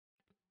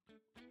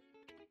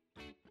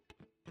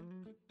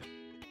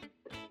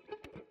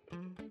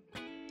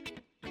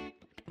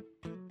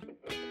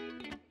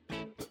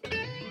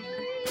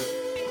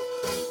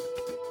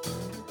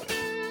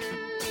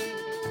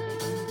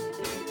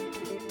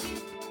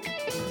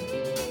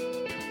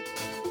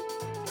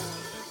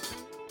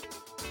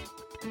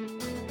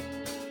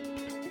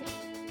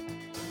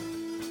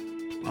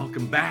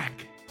Welcome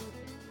back,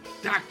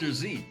 Dr.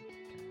 Z.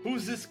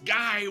 Who's this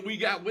guy we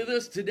got with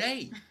us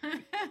today?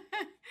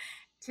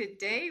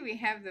 Today we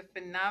have the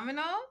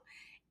phenomenal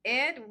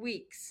Ed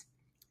Weeks.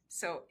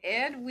 So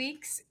Ed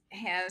Weeks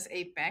has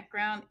a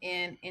background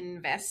in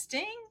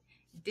investing,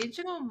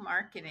 digital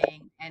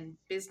marketing, and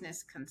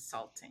business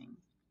consulting.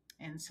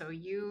 And so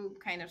you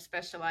kind of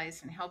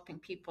specialize in helping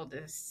people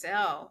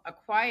to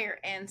acquire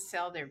and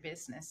sell their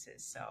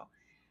businesses. So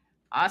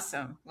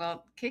awesome.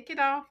 Well, kick it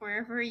off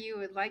wherever you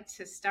would like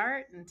to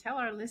start and tell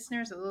our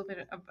listeners a little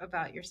bit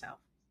about yourself.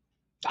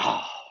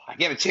 Oh, I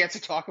get a chance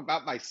to talk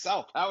about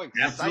myself. How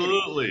exciting.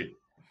 Absolutely.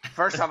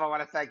 First off, I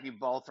want to thank you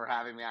both for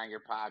having me on your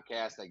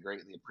podcast. I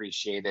greatly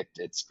appreciate it.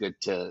 It's good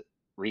to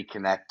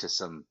reconnect to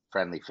some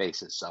friendly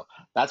faces. So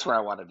that's where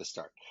I wanted to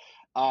start.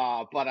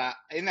 But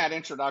in that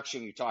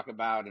introduction, you talk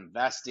about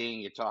investing,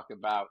 you talk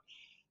about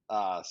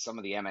some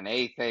of the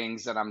M&A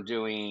things that I'm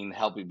doing,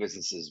 helping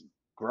businesses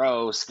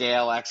grow,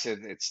 scale, exit.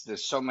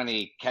 There's so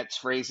many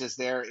catchphrases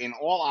there. In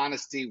all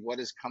honesty, what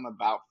has come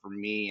about for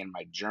me and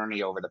my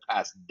journey over the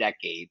past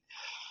decade,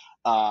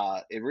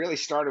 it really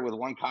started with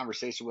one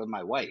conversation with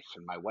my wife.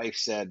 And my wife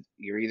said,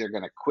 "You're either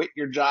going to quit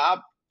your job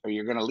or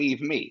you're going to leave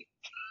me."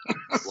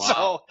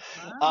 Wow.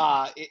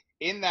 So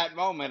in that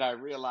moment, I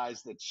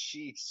realized that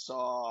she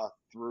saw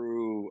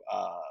through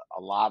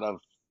a lot of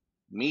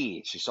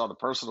me. She saw the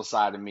personal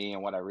side of me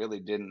and what I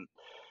really didn't.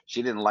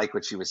 She didn't like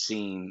what she was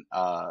seeing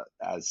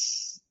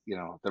as,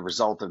 the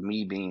result of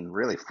me being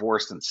really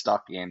forced and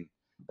stuck in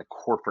the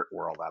corporate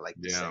world. I like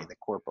to say the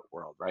corporate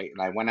world, right?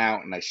 And I went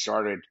out and I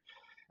started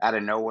out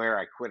of nowhere.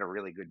 I quit a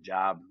really good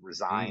job,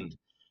 resigned,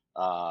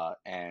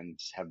 and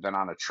have been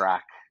on a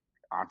track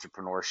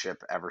entrepreneurship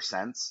ever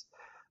since.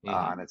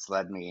 And it's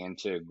led me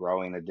into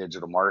growing a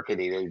digital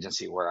marketing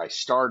agency where I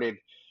started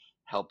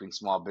helping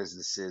small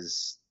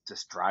businesses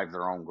just drive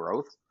their own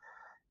growth.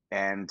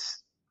 And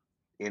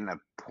in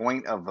a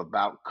point of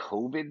about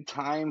COVID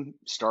time,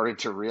 started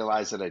to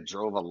realize that I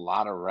drove a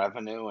lot of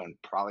revenue and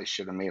probably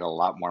should have made a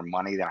lot more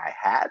money than I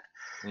had.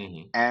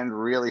 And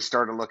really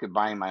started looking at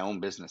buying my own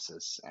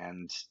businesses.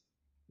 And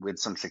with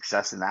some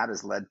success in that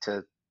has led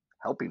to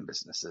helping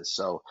businesses.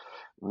 So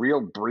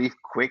real brief,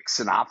 quick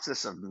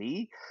synopsis of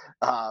me.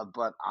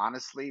 But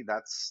honestly,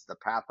 that's the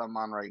path I'm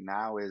on right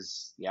now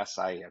is, yes,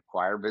 I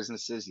acquire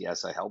businesses.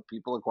 Yes, I help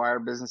people acquire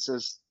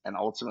businesses. And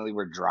ultimately,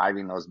 we're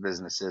driving those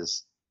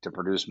businesses to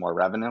produce more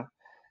revenue,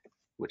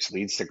 which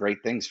leads to great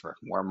things for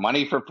more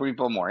money for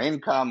people, more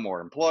income,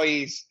 more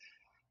employees,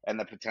 and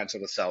the potential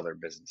to sell their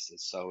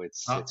businesses. So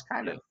it's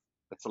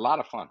a lot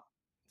of fun.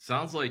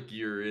 Sounds like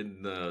you're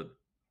in the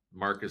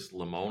Marcus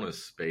Lemonis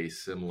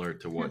space, similar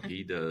to what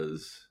he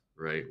does,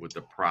 right? With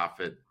the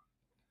profit.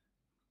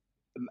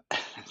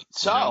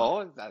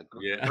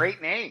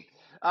 Great name.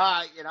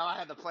 I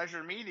had the pleasure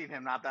of meeting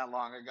him not that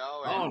long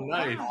ago. And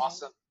nice.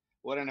 Awesome.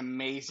 What an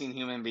amazing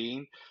human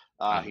being.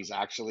 He's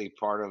actually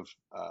part of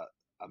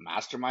a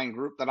mastermind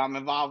group that I'm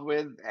involved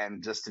with.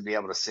 And just to be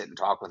able to sit and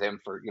talk with him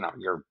for,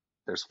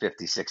 there's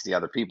 50, 60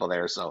 other people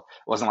there. So it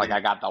wasn't like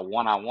I got the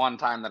one-on-one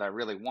time that I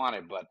really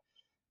wanted, but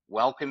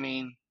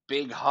welcoming,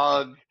 big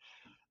hug,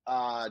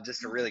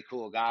 just a really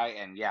cool guy.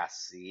 And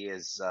yes, he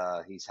is,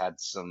 he's had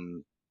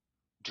some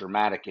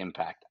dramatic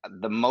impact.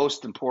 The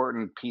most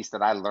important piece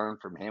that I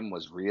learned from him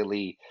was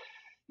really,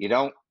 you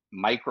don't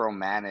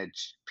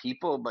micromanage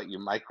people, but you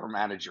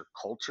micromanage your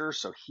culture.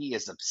 So he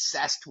is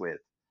obsessed with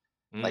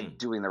like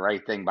doing the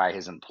right thing by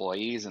his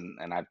employees.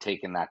 And I've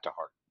taken that to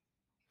heart.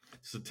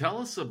 So tell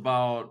us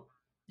about,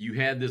 you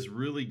had this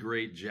really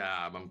great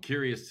job. I'm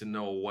curious to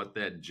know what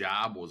that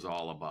job was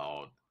all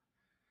about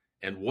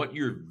and what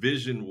your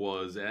vision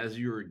was as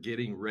you were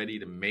getting ready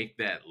to make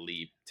that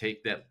leap,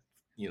 take that,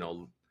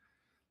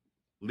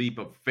 leap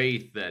of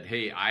faith that,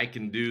 hey, I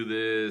can do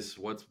this.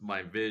 What's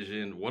my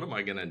vision? What am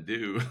I going to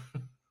do?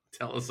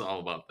 Tell us all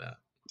about that.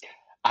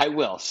 I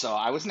will. So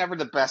I was never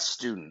the best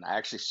student. I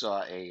actually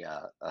saw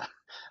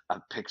a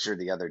picture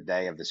the other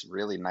day of this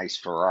really nice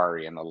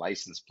Ferrari, and the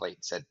license plate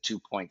said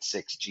 2.6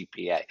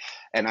 GPA.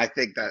 And I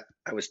think that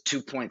I was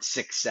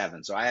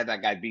 2.67. So I had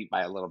that guy beat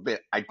by a little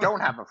bit. I don't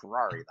have a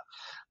Ferrari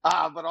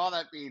though. But all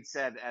that being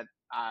said, at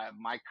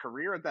my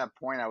career at that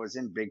point, I was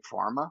in big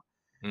pharma.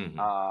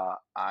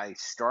 I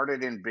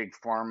started in big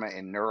pharma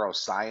in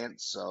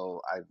neuroscience,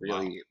 so I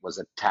really was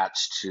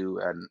attached to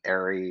an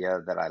area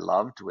that I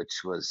loved,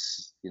 which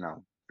was,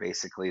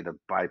 basically the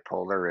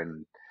bipolar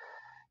and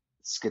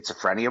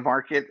schizophrenia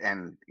market.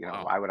 And,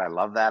 why would I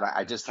love that?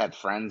 I just had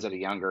friends at a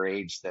younger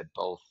age that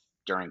both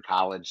during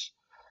college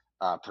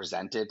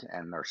presented,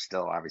 and they're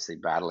still obviously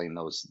battling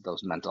those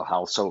mental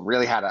health. So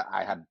really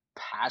I had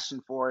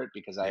passion for it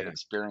because I had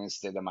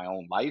experienced it in my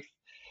own life.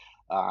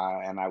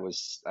 And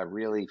I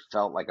really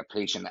felt like a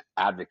patient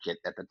advocate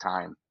at the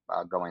time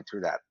going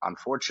through that.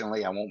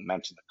 Unfortunately, I won't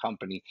mention the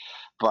company,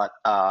 but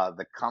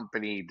the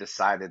company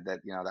decided that,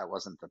 that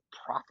wasn't the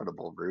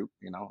profitable route.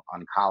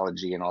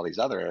 Oncology and all these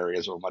other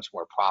areas were much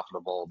more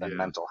profitable than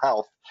mental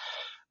health.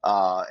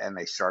 And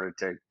they started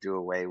to do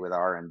away with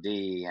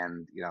R&D,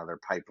 and, their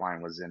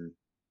pipeline was in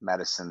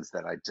medicines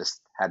that I just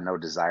had no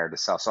desire to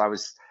sell. So I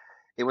was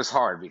it was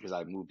hard because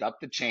I moved up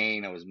the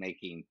chain. I was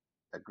making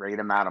a great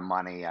amount of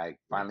money. I Right.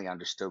 finally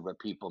understood what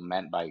people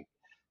meant by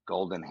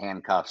golden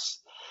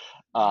handcuffs.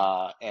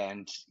 Yeah.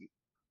 And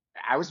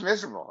I was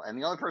miserable. And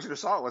the only person who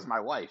saw it was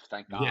my wife,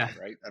 thank Yeah. God,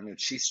 right? I mean,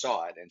 she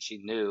saw it and she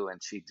knew,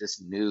 and she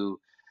just knew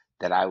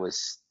that I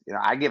was,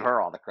 I give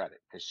her all the credit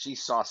because she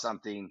saw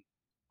something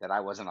that I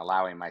wasn't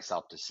allowing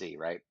myself to see,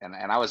 right? And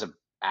I was a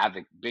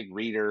avid, big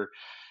reader,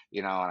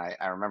 and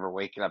I remember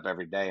waking up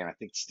every day. And I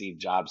think Steve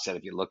Jobs said,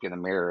 if you look in the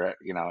mirror,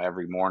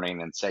 every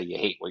morning and say you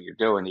hate what you're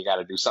doing, you got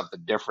to do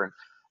something different.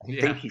 I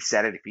think Yeah. he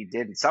said it. If he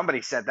didn't,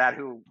 somebody said that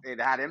who it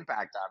had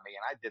impact on me.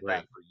 And I did that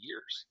Right. for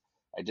years.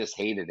 I just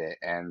hated it.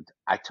 And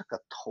I took a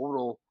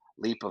total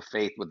leap of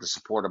faith with the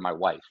support of my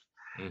wife.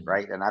 Hmm.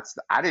 Right. And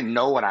I didn't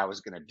know what I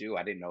was going to do.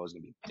 I didn't know it was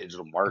going to be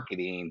digital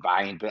marketing,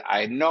 buying, but I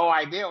had no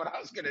idea what I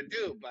was going to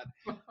do.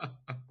 But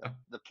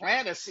the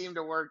plan has seemed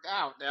to work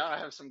out. Now I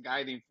have some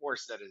guiding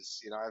force that is,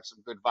 I have some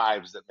good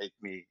vibes that make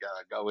me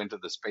go into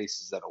the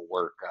spaces that'll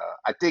work.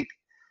 I think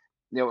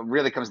it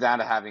really comes down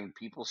to having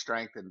people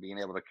strength and being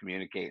able to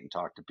communicate and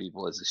talk to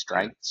people is a Yeah.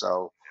 strength.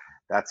 So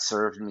that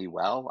served me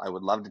well. I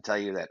would love to tell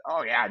you that,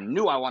 oh yeah, I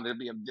knew I wanted to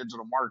be a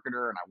digital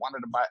marketer and I wanted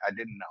to buy, I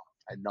didn't know.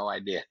 I had no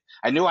idea.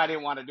 I knew I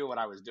didn't want to do what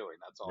I was doing.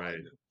 That's all I Right.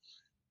 knew.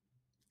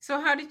 So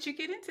how did you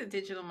get into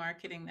digital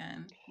marketing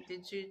then?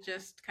 Did you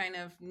just kind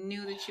of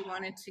knew that you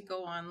wanted to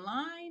go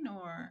online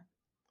or?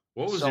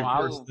 What was So your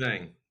first I'll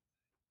thing?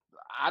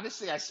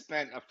 honestly, I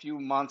spent a few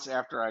months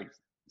after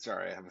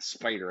sorry, I have a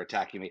spider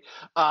attacking me.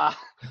 Uh,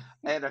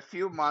 and a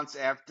few months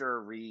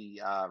after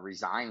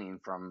resigning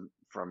from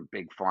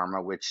Big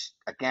Pharma, which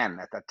again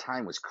at that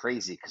time was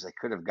crazy because I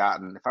could have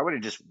gotten, if I would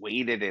have just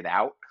waited it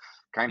out,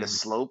 kind of Mhm.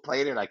 slow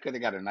played it, I could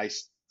have got a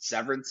nice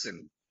severance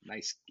and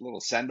nice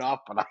little send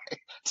off. But I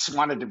just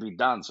wanted to be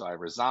done, so I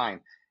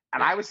resigned.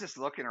 And Yeah. I was just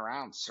looking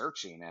around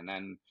searching, and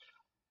then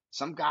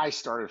some guy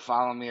started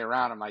following me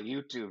around on my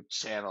YouTube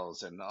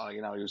channels, and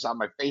he was on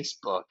my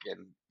Facebook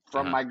and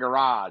from Uh-huh. my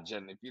garage.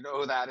 And if you know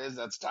who that is,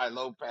 that's Ty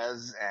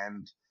Lopez.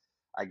 And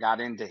I got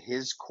into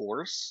his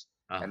course,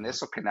 and Uh-huh.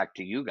 this will connect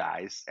to you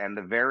guys. And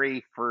the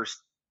very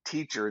first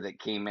teacher that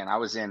came in, I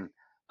was in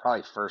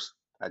probably first,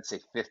 I'd say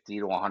 50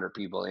 to 100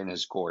 people in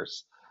his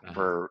course Uh-huh.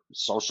 for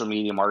social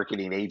media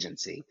marketing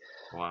agency.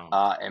 Wow.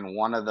 And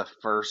one of the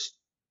first,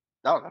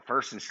 no, the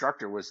first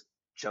instructor was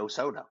Joe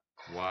Soto.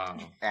 Wow.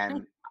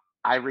 And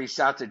I reached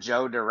out to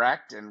Joe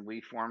direct and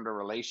we formed a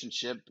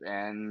relationship.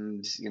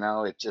 And,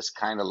 it just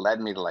kind of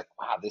led me to like,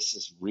 wow, this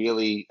is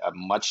really a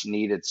much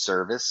needed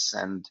service.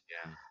 And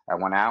Yeah. I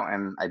went out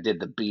and I did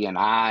the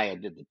BNI, I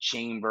did the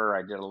chamber,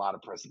 I did a lot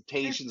of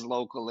presentations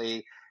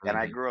locally, and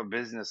I Hmm. grew a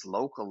business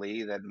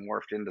locally that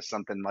morphed into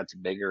something much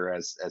bigger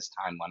as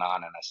time went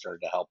on. And I started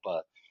to help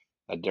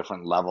a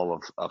different level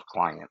of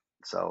client.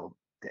 So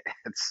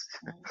it's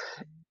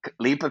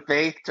leap of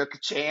faith, took a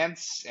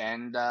chance.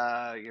 And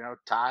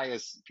Ty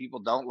is, people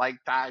don't like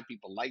Ty,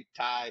 people like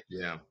Ty.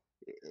 Yeah.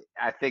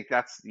 I think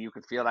you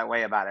could feel that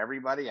way about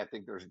everybody. I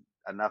think there's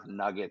enough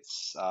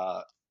nuggets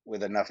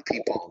with enough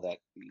people that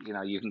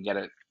you can get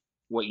it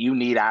what you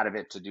need out of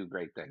it to do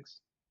great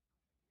things.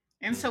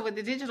 And Mm. so with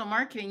the digital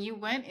marketing, you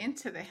went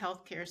into the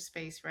healthcare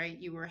space, right?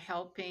 You were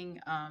helping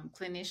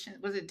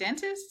clinicians. Was it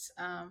dentists?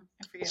 I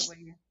forget what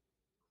you.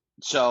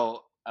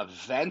 So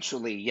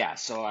eventually,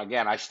 yes. So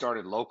again, I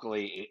started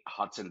locally,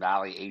 Hudson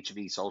Valley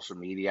HV social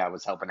media. I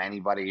was helping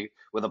anybody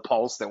with a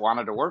pulse that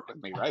wanted to work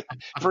with me, right?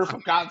 Proof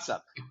of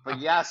concept. But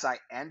yes, I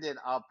ended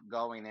up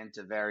going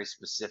into very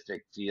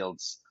specific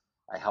fields.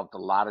 I helped a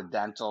lot of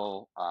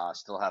dental.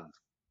 Still have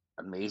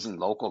amazing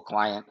local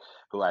client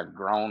who I've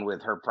grown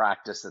with her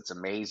practice. That's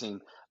amazing.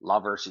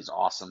 Love her. She's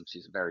awesome.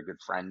 She's a very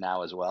good friend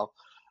now as well.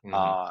 Hmm.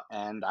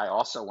 And I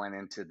also went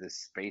into this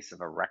space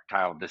of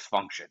erectile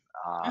dysfunction.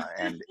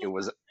 And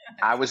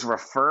I was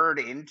referred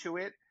into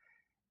it,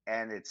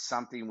 and it's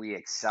something we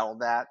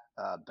excelled at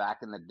back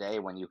in the day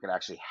when you could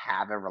actually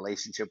have a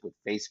relationship with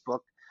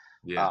Facebook.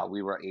 Yeah.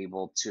 We were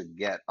able to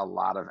get a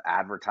lot of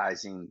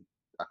advertising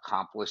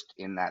accomplished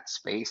in that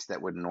space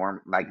that would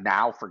like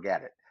now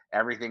forget it.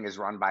 Everything is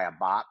run by a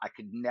bot. I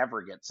could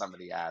never get some of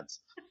the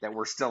ads that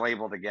we're still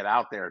able to get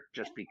out there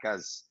just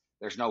because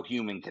there's no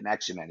human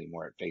connection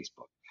anymore at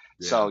Facebook.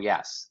 Yeah. So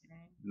yes,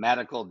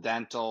 medical,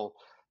 dental,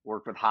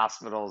 worked with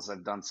hospitals.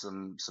 I've done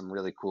some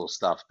really cool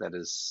stuff that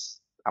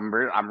is I'm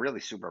really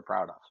super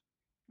proud of.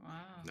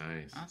 Wow,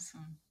 Nice.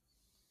 awesome.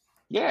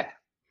 Yeah,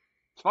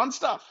 fun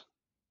stuff.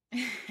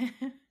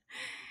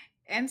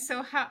 And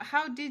so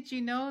how did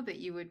you know that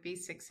you would be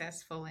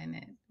successful in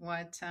it?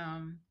 What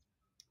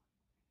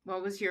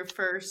was your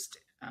first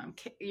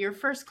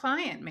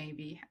client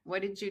maybe?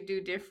 What did you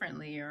do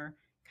differently or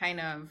kind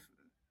of,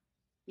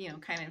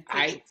 kind of take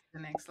I it to the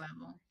next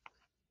level?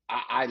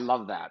 I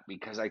love that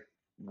because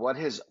what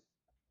has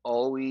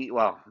always,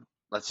 well,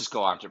 let's just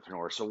go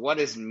entrepreneur. So what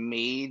has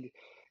made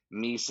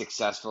me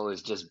successful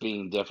is just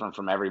being different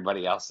from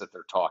everybody else that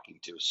they're talking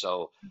to.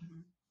 So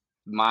Mhm.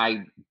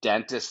 my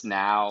dentist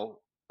now,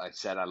 I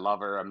said I love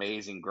her,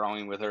 amazing,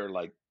 growing with her.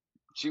 Like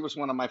she was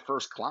one of my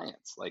first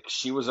clients. Like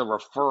she was a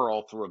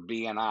referral through a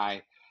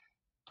BNI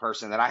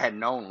person that I had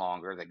known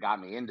longer that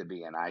got me into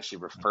BNI. She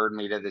referred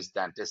me to this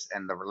dentist,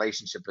 and the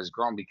relationship has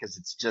grown because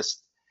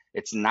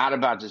it's not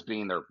about just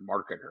being their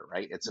marketer,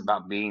 right? It's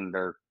about being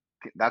their,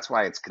 that's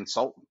why it's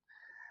consultant.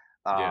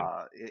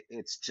 Yeah.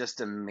 It's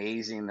just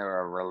amazing. There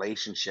are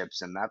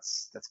relationships, and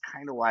that's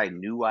kind of why I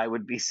knew I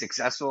would be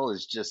successful,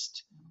 is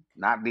just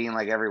not being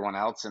like everyone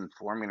else and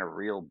forming a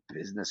real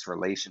business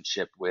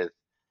relationship with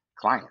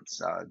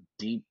clients,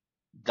 deep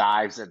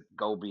dives that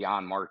go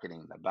beyond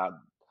marketing, about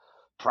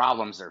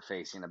problems they're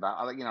facing,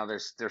 about,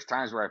 there's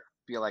times where I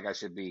feel like I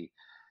should be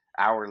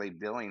hourly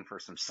billing for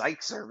some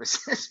psych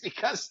services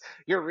because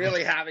you're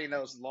really having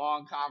those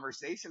long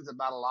conversations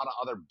about a lot of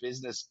other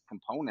business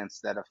components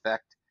that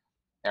affect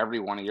every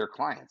one of your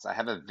clients. I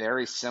have a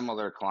very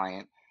similar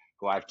client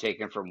who I've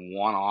taken from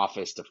one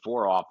office to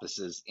 4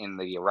 offices in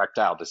the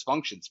erectile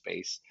dysfunction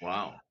space.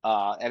 Wow.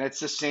 And it's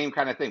the same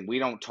kind of thing. We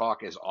don't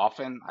talk as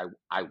often.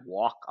 I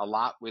walk a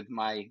lot with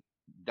my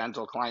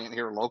dental client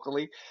here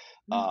locally.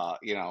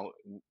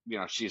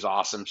 She's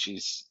awesome.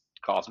 She's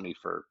calls me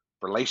for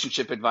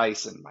relationship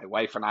advice, and my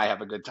wife and I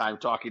have a good time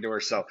talking to her.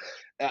 So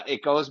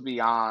it goes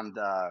beyond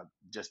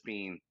just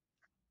being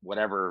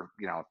whatever,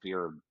 if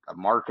you're a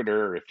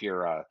marketer, if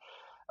you're a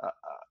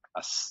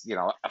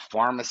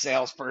pharma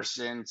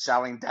salesperson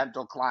selling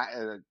dental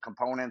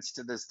components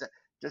to this.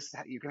 Just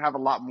you can have a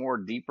lot more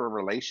deeper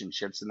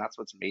relationships, and that's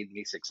what's made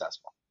me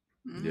successful.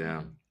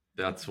 Yeah.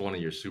 That's one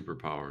of your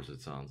superpowers,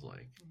 it sounds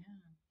like.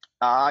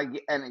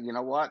 And you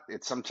know what?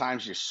 It's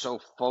sometimes you're so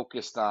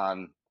focused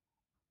on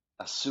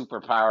a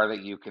superpower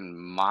that you can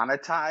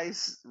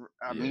monetize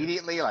Yeah.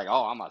 immediately, like,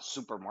 oh, I'm a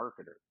super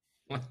marketer.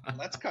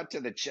 Let's cut to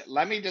the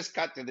let me just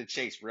cut to the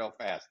chase real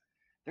fast.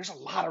 There's a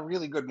lot of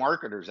really good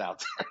marketers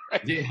out there.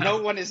 Right? Yeah.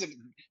 No one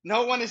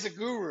is a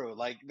guru.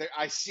 Like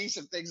I see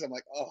some things, I'm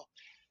like, oh,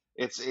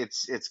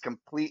 it's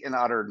complete and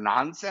utter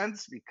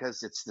nonsense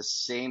because it's the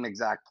same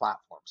exact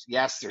platforms.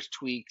 Yes, there's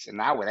tweaks, and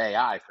now with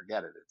AI,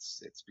 forget it.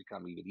 It's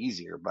become even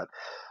easier. But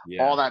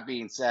all Yeah. that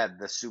being said,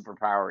 the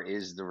superpower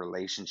is the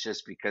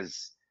relationships,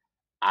 because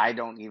I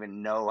don't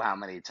even know how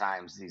many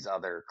times these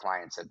other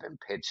clients have been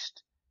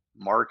pitched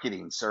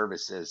marketing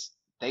services.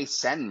 They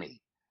send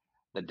me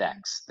the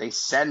decks, they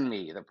send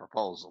me the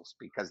proposals,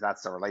 because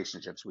that's the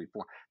relationships we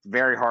form. It's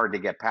very hard to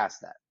get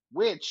past that,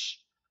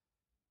 which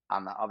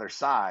on the other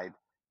side,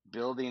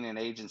 building an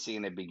agency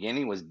in the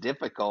beginning was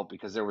difficult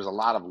because there was a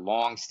lot of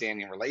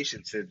long-standing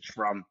relationships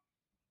from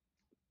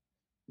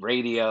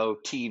radio,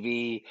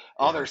 TV,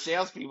 Yeah. other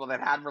salespeople that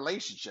had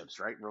relationships,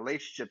 right?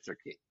 Relationships are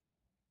key.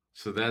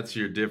 So that's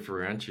your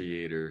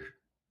differentiator.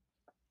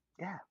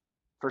 Yeah,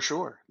 for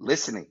sure.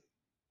 Listening,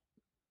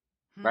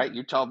 right? Hmm.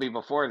 You told me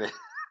before that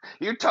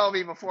you told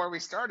me before we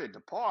started to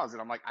pause,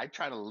 and I'm like, I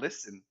try to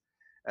listen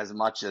as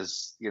much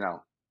as,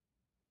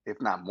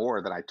 if not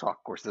more than I talk.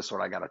 Of course, this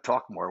one I got to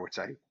talk more, which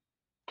I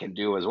can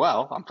do as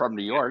well. I'm from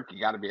New York.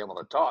 You got to be able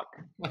to talk.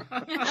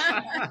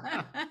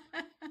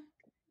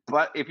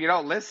 But if you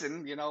don't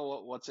listen,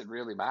 what's it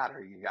really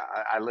matter?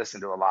 I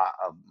listen to a lot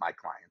of my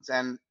clients,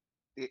 and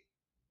it,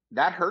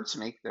 that hurts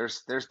me.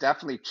 There's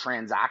definitely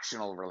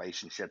transactional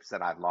relationships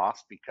that I've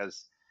lost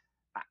because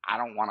I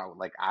don't want to,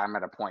 like, I'm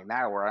at a point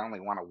now where I only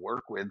want to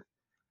work with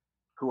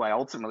who I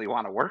ultimately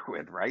want to work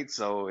with, right?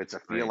 So it's a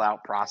feel Right.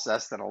 out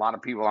process that a lot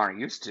of people aren't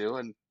used to,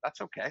 and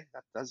that's okay.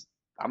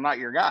 I'm not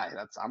your guy.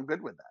 I'm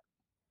good with that.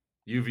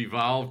 You've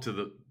evolved to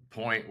the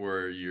point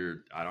where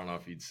I don't know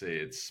if you'd say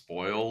it's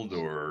spoiled,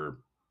 or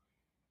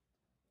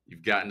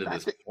you've gotten to I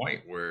this think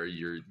point where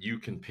you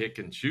can pick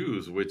and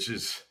choose, which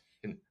is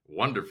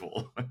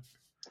wonderful.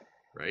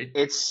 Right?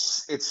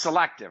 it's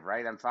selective,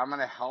 right? If I'm going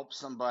to help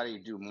somebody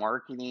do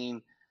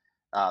marketing,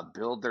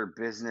 build their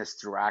business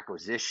through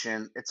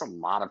acquisition, it's a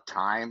lot of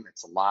time.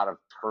 It's a lot of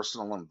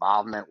personal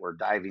involvement. We're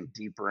diving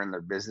deeper in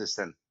their business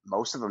than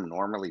most of them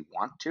normally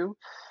want to.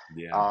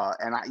 Yeah.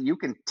 You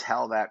can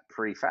tell that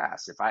pretty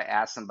fast. If I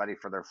ask somebody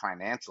for their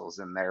financials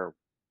and they're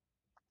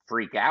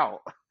freak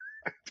out,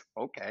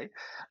 okay,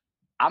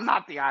 I'm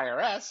not the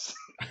IRS.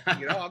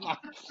 I'm not.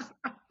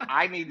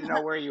 I need to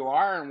know where you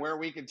are and where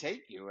we can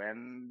take you.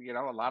 And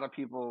a lot of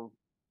people,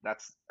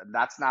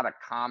 that's not a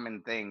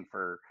common thing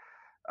for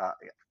uh,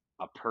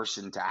 a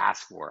person to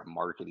ask for, a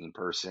marketing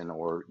person,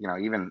 or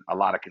even a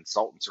lot of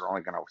consultants are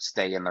only going to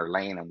stay in their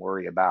lane and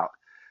worry about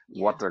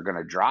Yeah. what they're going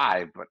to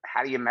drive. But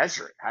how do you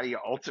measure it? How do you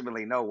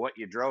ultimately know what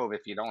you drove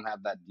if you don't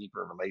have that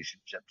deeper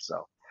relationship?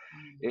 So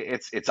Mm.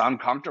 it's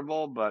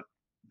uncomfortable, but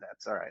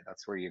that's all right.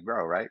 That's where you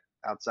grow, right?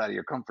 Outside of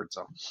your comfort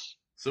zone.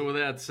 So with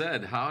that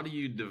said, how do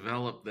you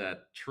develop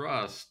that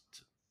trust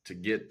to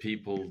get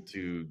people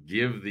to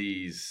give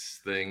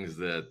these things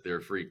that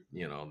they're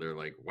they're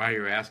like, why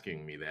are you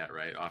asking me that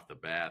right off the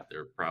bat?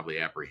 They're probably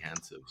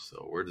apprehensive.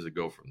 So where does it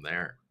go from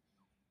there?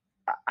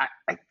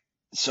 I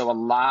so a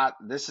lot.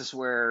 This is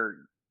where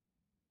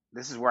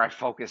I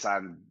focus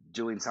on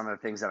doing some of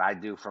the things that I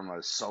do from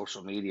a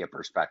social media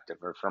perspective,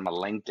 or from a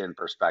LinkedIn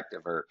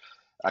perspective, or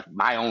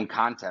my own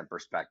content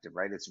perspective,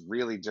 right? It's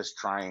really just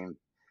trying,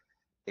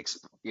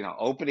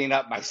 opening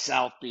up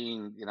myself,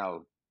 being,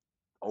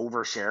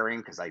 oversharing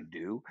because I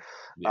do.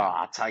 Yeah.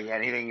 I'll tell you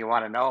anything you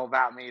want to know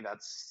about me.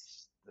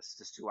 That's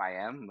just who I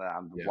am.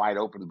 I'm a Yeah. wide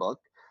open book,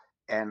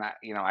 and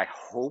I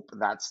hope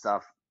that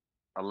stuff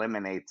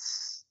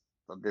eliminates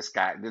this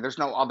guy. There's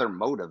no other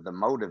motive. The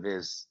motive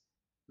is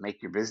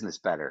make your business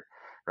better,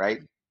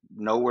 right?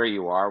 Know where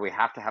you are. We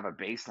have to have a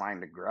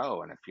baseline to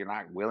grow, and if you're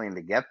not willing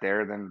to get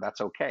there, then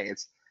that's okay.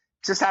 It's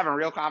just having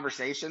real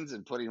conversations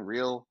and putting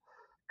real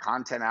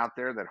content out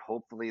there that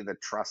hopefully the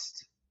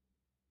trust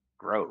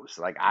grows.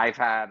 Like I've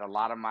had a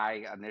lot of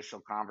my initial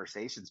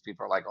conversations,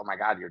 people are like, "Oh my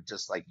God, you're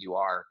just like you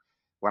are,"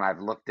 when I've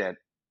looked at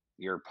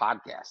your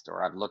podcast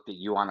or I've looked at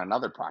you on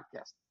another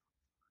podcast.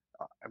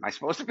 Am I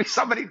supposed to be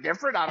somebody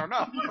different? I don't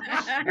know.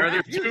 You're Are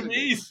there two confusing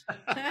me. me's?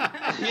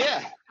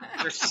 Yeah,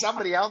 there's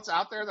somebody else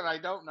out there that I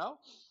don't know.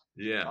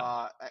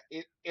 Yeah.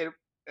 It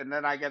and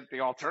then I get the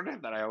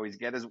alternative that I always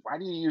get is, why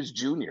do you use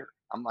Junior?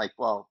 I'm like,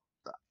 well,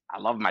 I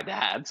love my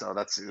dad, so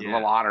that's a Yeah.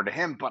 little honor to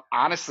him. But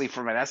honestly,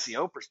 from an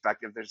SEO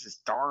perspective, there's this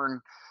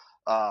darn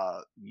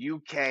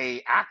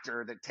UK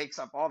actor that takes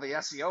up all the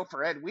SEO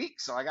for Ed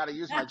Weeks, so I got to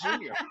use my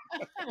Junior.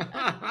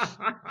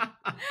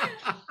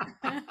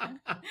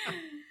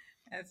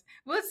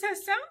 Well, so it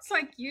sounds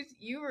like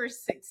you were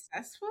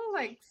successful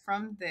like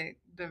from the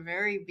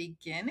very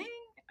beginning.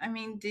 I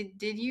mean,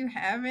 did you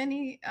have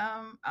any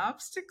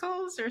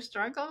obstacles or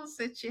struggles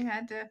that you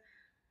had to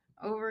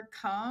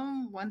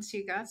overcome once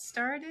you got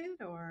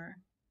started, or?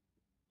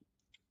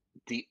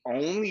 The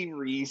only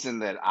reason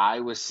that I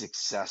was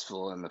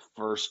successful in the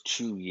first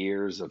 2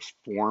 years of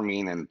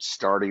forming and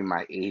starting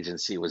my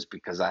agency was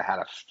because I had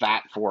a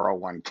fat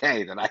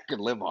 401k that I could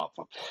live off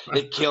of.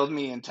 It killed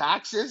me in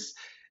taxes,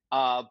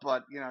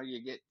 but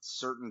you get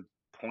certain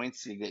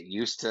points you get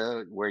used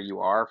to where you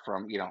are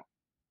from.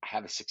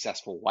 Have a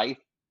successful wife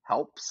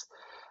helps,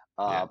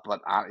 Yeah.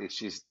 but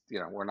she's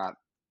we're not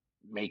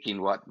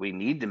making what we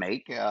need to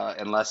make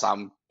unless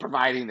I'm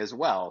providing as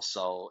well.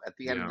 So at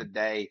the end of Yeah. the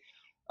day,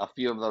 a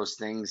few of those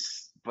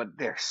things, but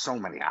there's so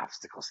many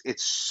obstacles.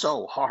 It's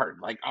so hard.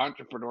 Like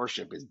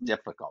entrepreneurship is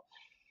difficult.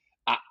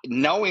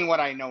 Knowing what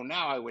I know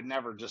now, I would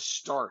never just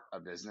start a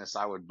business.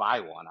 I would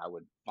buy one. I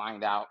would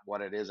find out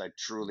what it is I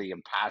truly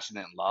am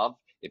passionate and love.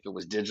 If it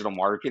was digital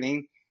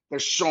marketing,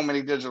 there's so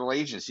many digital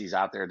agencies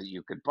out there that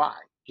you could buy.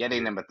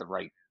 Getting them at the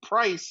right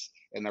price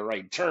and the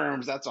right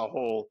terms, that's a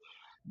whole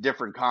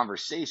different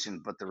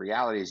conversation. But the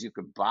reality is you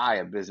could buy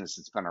a business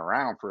that's been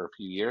around for a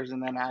few years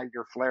and then add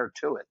your flair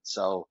to it.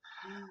 So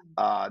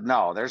Mm.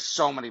 no, there's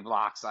so many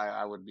blocks.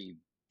 I would be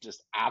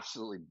just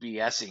absolutely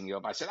BSing you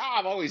if I said,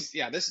 "Oh, this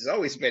has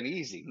always been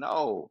easy."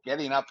 No,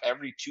 getting up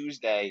every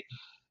Tuesday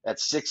at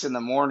 6 in the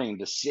morning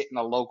to sit in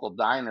a local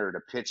diner to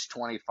pitch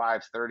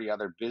 25, 30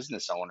 other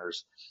business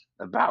owners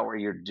about what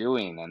you're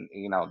doing. And,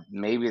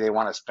 maybe they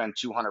want to spend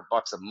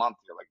 $200 a month.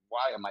 You're like,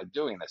 why am I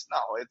doing this?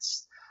 No,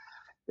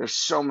 there's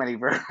so many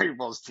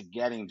variables to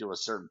getting to a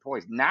certain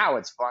point. Now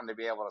it's fun to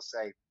be able to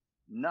say,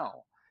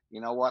 no, you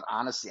know what?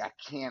 Honestly, I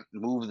can't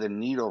move the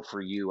needle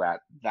for you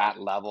at that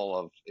level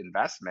of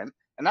investment.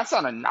 And that's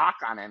not a knock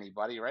on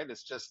anybody, right?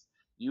 It's just,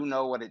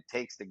 what it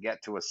takes to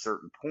get to a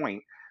certain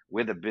point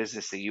with a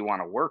business that you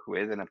want to work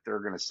with. And if they're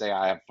going to say,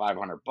 I have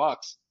 $500,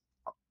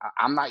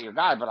 I'm not your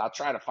guy, but I'll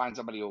try to find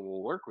somebody who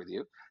will work with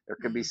you. There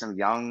could be some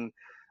young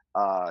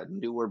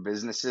newer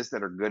businesses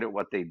that are good at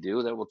what they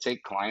do that will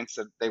take clients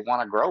that they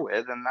want to grow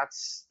with, and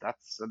that's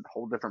a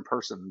whole different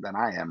person than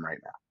I am right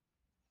now.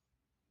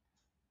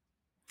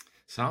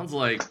 Sounds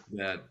like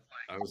that.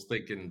 I was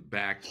thinking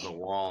back to the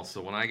wall.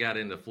 So when I got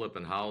into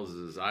flipping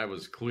houses, I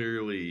was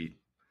clearly,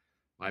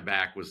 my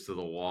back was to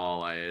the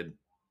wall. I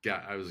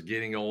was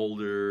getting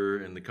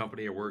older, and the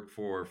company I worked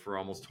for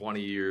almost 20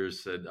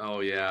 years said, "Oh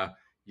yeah,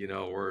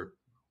 we're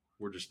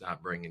just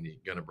not going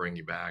to bring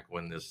you back."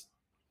 When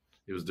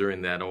it was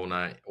during that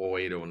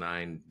 08,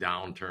 09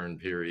 downturn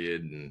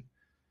period, and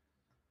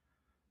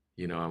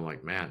I'm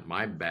like, man,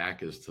 my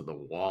back is to the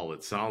wall.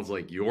 It sounds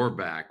like your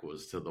back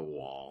was to the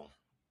wall.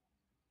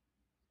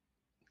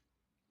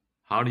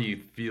 How do you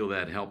feel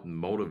that helped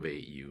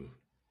motivate you?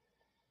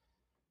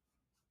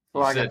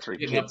 Well, You I said got three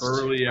getting up kids.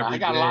 early I every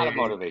got a lot of day.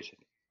 motivation.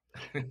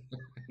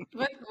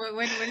 What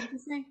did you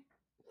say?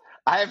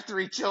 I have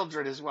three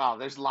children as well.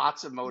 There's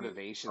lots of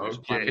motivation. There's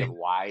plenty of Okay.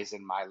 whys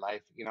in my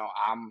life.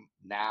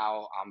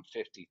 I'm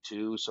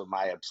 52, so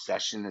my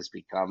obsession has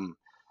become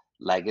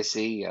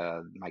legacy.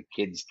 My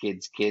kids.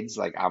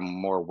 Like I'm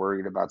more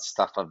worried about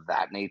stuff of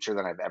that nature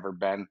than I've ever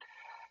been.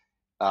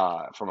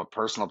 From a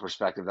personal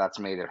perspective, that's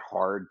made it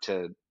hard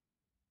to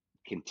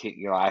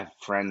continue. I have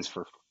friends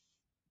for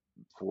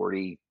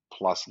 40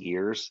 plus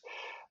years.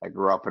 I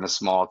grew up in a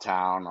small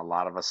town. A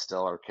lot of us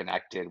still are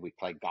connected. We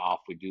play golf.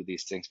 We do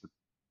these things. But,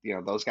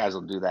 those guys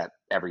will do that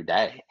every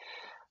day.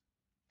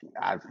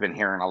 I've been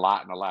hearing a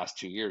lot in the last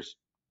 2 years.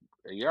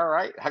 Are you all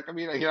right? How come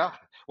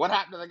what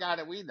happened to the guy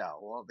that we know?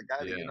 Well, the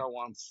guy that Yeah.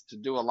 wants to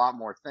do a lot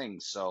more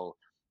things. So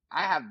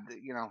I have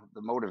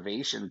the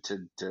motivation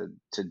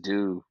to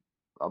do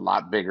a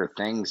lot bigger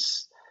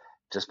things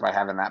just by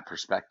having that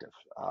perspective.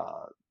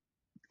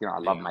 I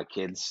love Yeah. my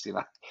kids.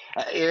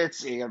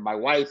 It's my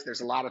wife.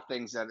 There's a lot of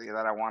things that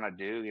I want to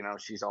do.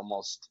 She's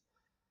almost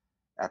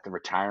at the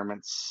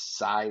retirement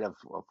side of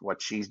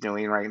what she's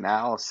doing right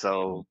now.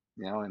 So,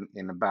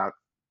 in about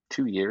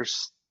 2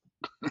 years,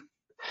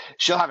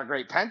 she'll have a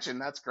great pension.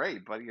 That's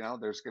great. But,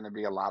 there's going to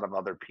be a lot of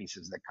other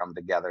pieces that come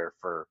together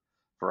for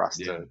us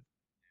Yeah.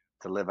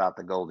 to live out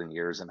the golden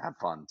years and have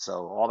fun.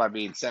 So all that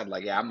being said,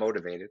 like, yeah, I'm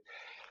motivated.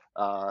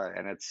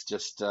 And it's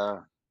just,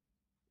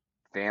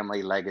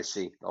 family,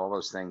 legacy, all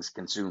those things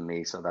consume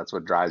me. So that's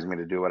what drives me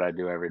to do what I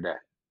do every day.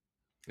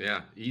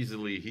 Yeah. He's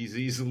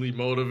easily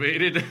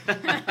motivated.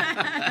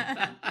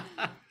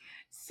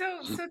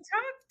 So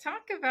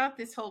talk about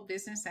this whole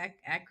business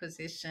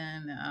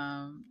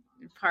acquisition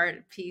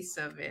piece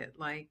of it.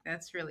 Like,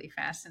 that's really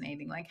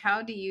fascinating. Like,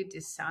 how do you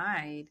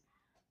decide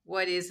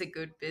what is a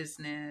good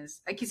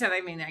business? Like you said,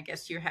 I mean, I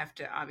guess you have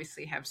to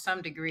obviously have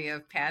some degree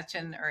of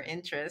passion or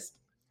interest,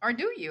 or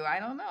do you? I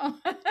don't know.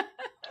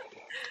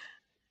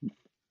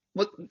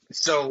 Well,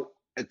 so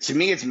to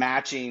me, it's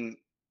matching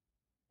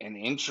an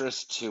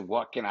interest to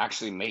what can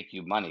actually make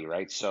you money, right?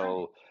 Right.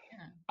 So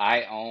Yeah.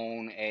 I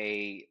own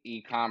a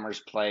e-commerce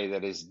play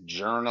that is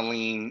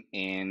journaling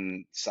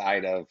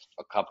inside of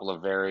a couple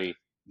of very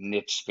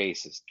niche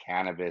spaces: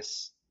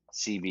 cannabis,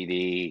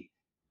 CBD,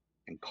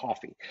 and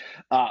coffee.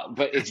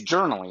 But it's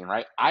journaling,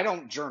 right? I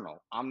don't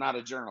journal. I'm not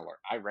a journaler.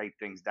 I write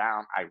things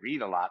down. I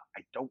read a lot.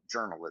 I don't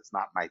journal. It's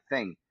not my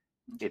thing.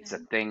 It's a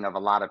Okay. thing of a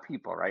lot of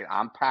people, right?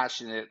 I'm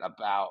passionate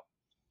about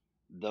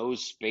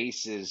those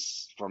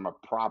spaces from a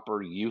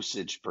proper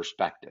usage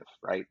perspective,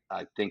 right?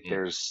 I think Mm.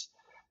 there's,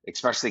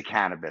 especially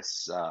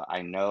cannabis.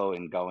 I know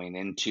in going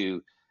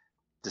into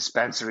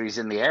dispensaries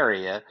in the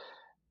area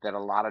that a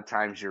lot of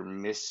times you're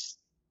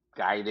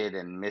misguided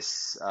and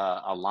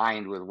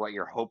misaligned with what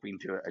you're hoping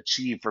to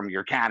achieve from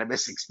your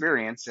cannabis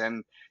experience.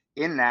 And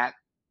in that,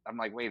 I'm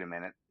like, wait a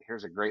minute,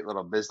 here's a great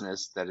little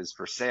business that is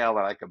for sale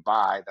that I could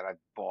buy, that I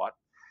bought.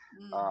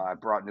 I Mm.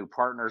 brought new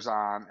partners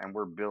on, and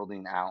we're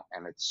building out,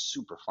 and it's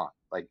super fun.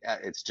 Like,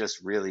 it's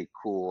just really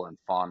cool and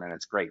fun, and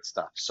it's great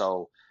stuff.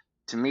 So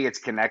to me, it's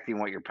connecting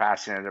what you're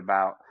passionate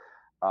about,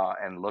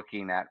 and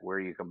looking at where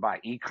you can buy.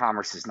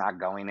 E-commerce is not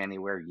going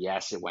anywhere.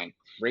 Yes, it went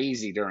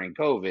crazy during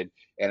COVID,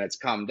 and it's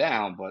come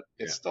down, but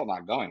it's Yeah. still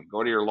not going.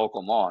 Go to your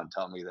local mall and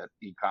tell me that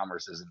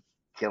e-commerce isn't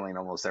killing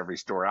almost every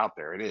store out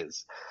there. It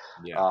is.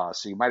 Yeah.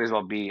 So you might as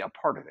well be a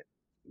part of it.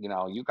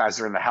 You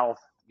guys are in the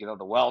health, the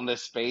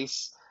wellness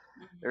space.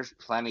 Mhm. There's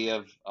plenty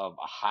of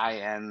high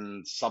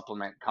end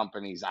supplement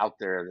companies out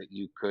there that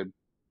you could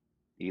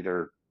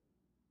either,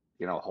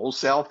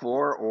 wholesale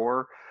for,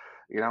 or,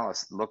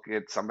 look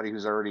at somebody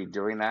who's already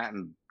doing that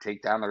and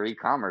take down their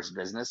e-commerce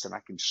business, and I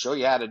can show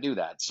you how to do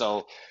that.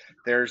 So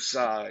there's,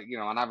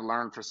 and I've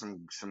learned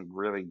from some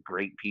really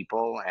great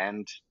people,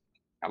 and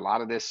a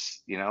lot of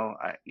this,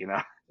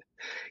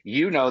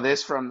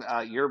 this from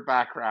your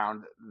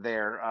background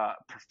there,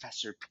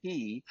 Professor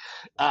P.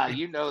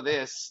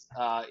 This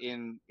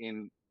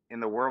in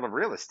the world of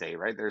real estate,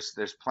 right?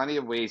 There's plenty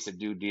of ways to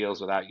do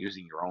deals without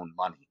using your own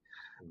money,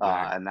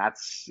 Exactly. and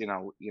that's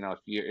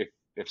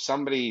if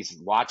somebody's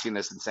watching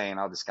this and saying,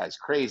 "Oh, this guy's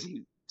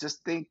crazy,"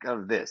 just think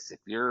of this: if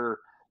you're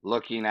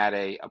looking at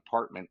a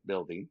apartment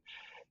building,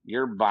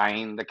 you're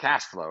buying the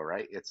cash flow,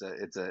 right? It's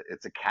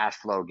a cash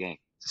flow game.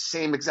 It's the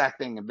same exact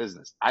thing in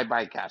business. I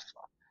buy cash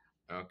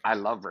flow. Okay. I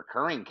love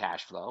recurring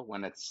cash flow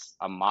when it's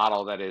a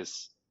model that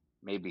is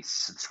maybe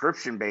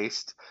subscription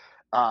based,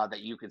 that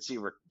you can see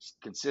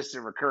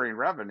consistent recurring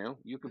revenue.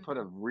 You can put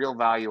a Mhm. real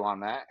value on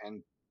that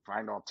and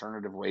find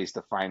alternative ways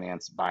to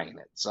finance buying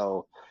it.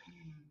 So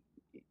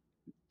Mhm.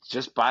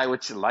 just buy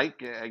what you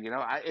like.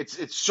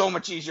 It's so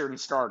much easier than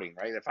starting,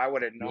 right? If I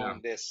would have Yeah.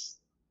 known this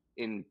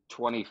in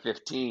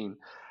 2015,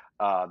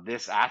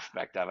 this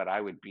aspect of it, I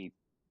would be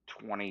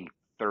 20,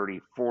 30,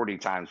 40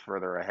 times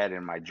further ahead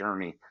in my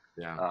journey,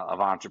 Yeah. of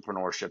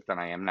entrepreneurship than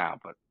I am now.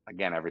 But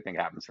again, everything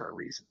happens for a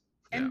reason.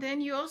 Yeah. And then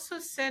you also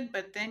said,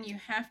 but then you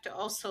have to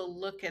also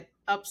look at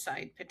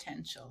upside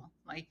potential.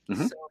 Like,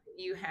 Hmm. so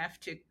you have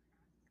to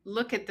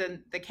look at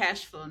the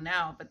cash flow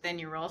now, but then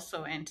you're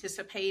also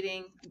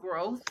anticipating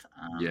growth,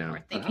 Yeah. or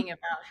Hmm. thinking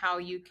about how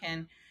you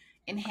can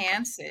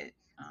enhance it.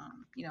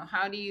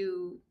 How do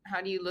you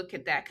look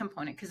at that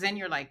component? Because then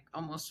you're like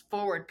almost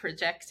forward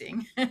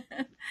projecting.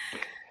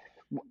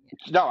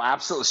 No,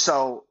 absolutely.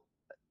 So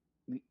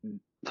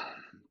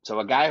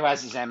a guy who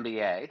has his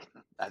MBA,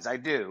 as I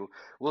do,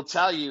 will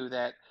tell you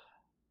that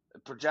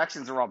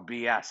projections are all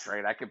BS,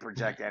 right? I can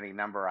project any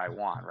number I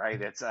want,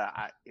 right? It's and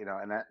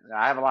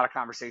I have a lot of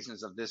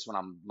conversations of this when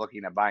I'm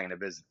looking at buying a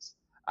business.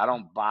 I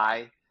don't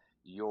buy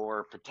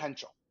your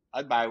potential.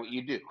 I buy what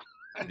you do.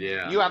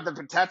 Yeah. You have the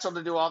potential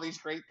to do all these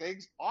great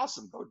things.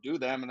 Awesome, go do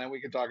them, and then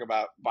we can talk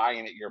about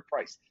buying at your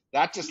price.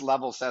 That just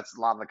level sets a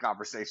lot of the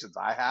conversations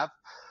I have.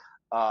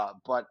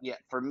 But yeah,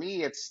 for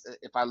me, it's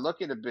if I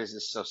look at a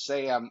business. So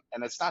say and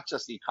it's not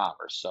just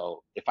e-commerce.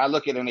 So if I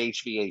look at an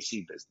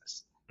HVAC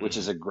business, which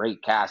is Hmm. a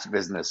great cash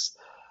business,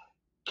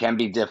 can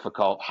be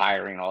difficult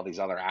hiring all these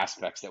other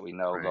aspects that we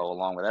know Right. go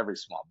along with every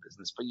small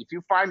business. But if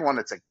you find one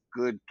that's a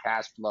good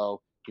cash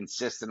flow,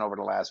 consistent over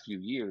the last few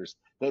years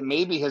that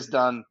maybe has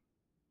done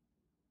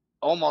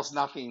almost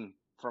nothing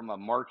from a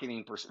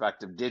marketing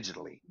perspective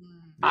digitally.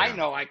 I Yeah.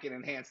 know I can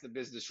enhance the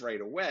business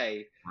right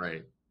away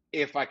Right.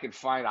 if I could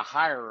find a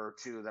hire or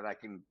two that I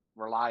can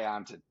rely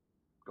on to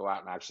go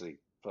out and actually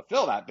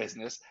fulfill that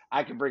business.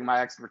 I can bring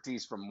my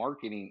expertise from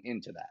marketing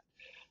into that.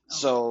 Okay.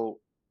 So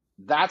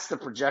that's the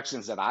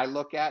projections that I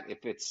look at.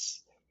 If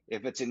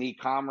it's an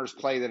e-commerce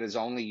play that has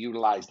only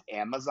utilized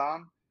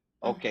Amazon,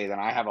 okay, then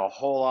I have a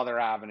whole other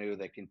avenue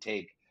that can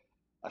take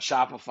a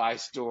Shopify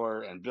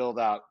store and build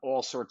out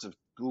all sorts of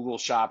Google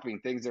shopping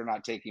things they're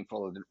not taking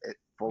full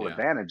Yeah.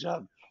 advantage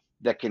of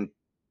that can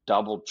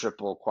double,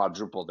 triple,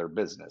 quadruple their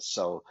business.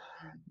 So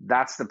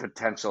that's the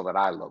potential that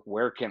I look.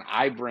 Where can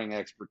I bring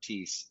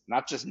expertise,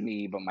 not just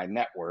me, but my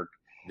network,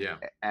 Yeah.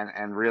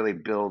 and really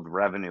build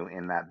revenue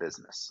in that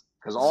business?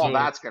 Because all So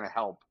that's going to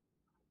help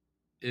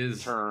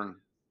is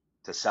turn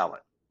to sell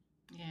it.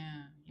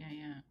 Yeah.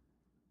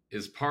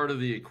 is part of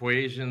the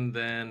equation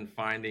then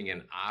finding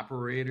an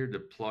operator to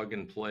plug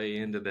and play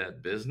into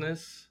that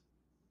business?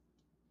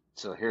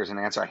 So here's an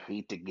answer I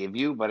hate to give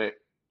you, but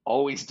it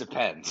always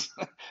depends.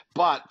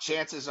 But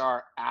chances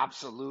are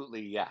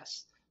absolutely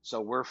yes. So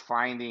we're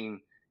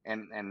finding,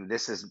 and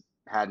this has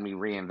had me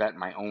reinvent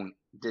my own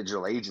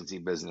digital agency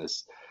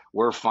business.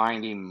 We're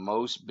finding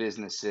most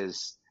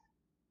businesses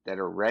that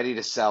are ready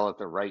to sell at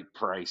the right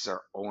price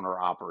are owner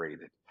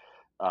operated,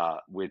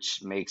 which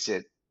makes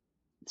it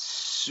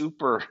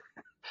super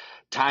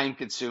time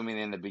consuming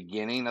in the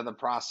beginning of the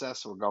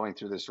process. We're going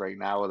through this right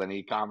now with an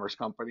e-commerce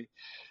company.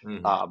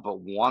 But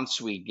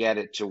once we get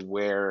it to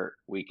where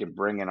we can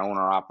bring an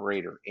owner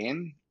operator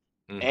in,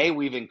 A,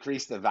 we've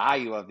increased the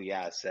value of the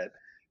asset,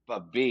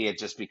 but B, it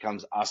just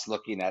becomes us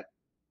looking at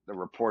the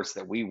reports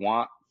that we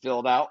want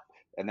filled out,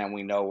 and then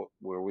we know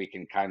where we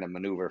can kind of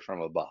maneuver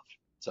from above.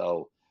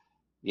 So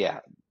yeah,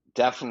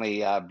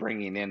 definitely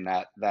bringing in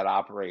that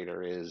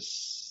operator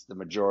is the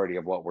majority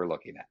of what we're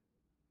looking at.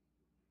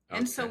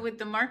 And so Okay. with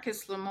the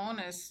Marcus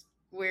Lemonis,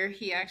 where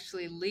he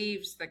actually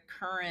leaves the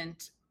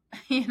current,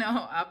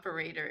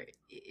 operator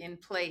in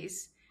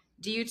place,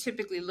 do you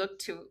typically look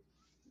to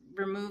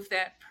remove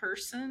that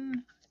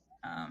person,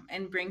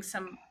 and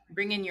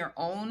bring in your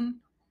own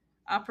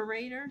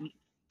operator?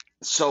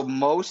 So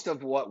most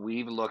of what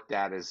we've looked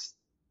at is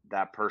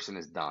that person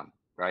is done,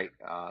 right?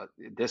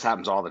 This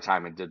happens all the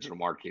time in digital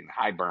marketing,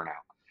 high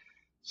burnout.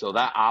 So Oh,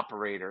 that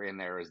operator in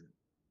there is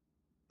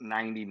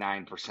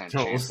 99% chance that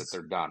Toast.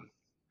 they're done.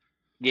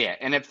 Yeah,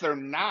 and if they're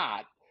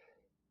not,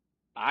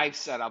 I've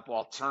set up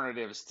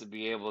alternatives to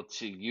be able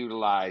to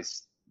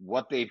utilize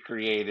what they've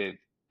created,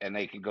 and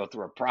they can go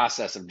through a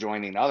process of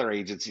joining other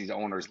agencies,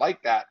 owners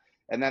like that,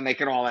 and then they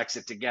can all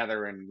exit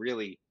together and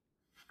really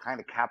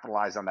kind of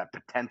capitalize on that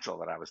potential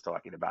that I was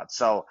talking about.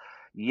 So,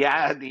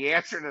 yeah, the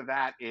answer to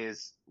that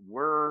is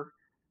we're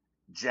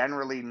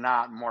generally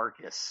not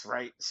Marcus,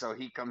 right? So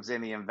he comes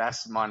in, he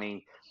invests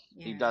money,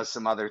 he yeah. does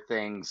some other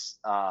things,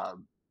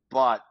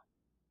 but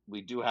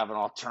we do have an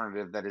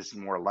alternative that is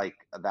more like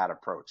that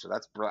approach. So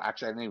that's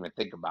actually, I didn't even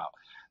think about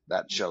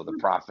that show, The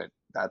Profit.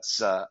 That's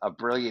a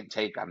brilliant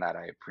take on that.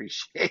 I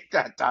appreciate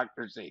that,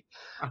 Dr. Z.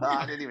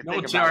 I didn't even No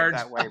think about it charge.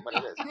 that way, but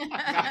it is.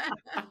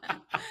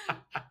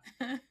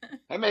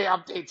 I may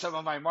update some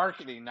of my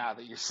marketing now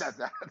that you said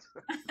that.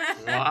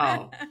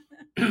 Wow.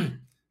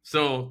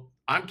 So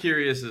I'm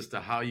curious as to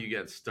how you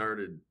got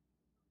started.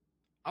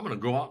 I'm going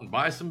to go out and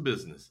buy some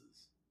businesses.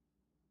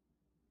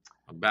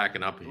 I'm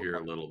backing up here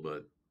a little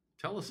bit.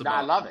 Tell us No, I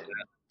about love how it.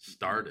 that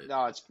started.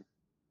 No,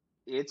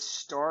 it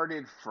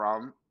started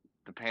from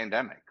the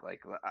pandemic.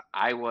 Like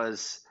I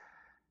was,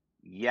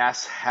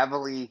 yes,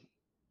 heavily.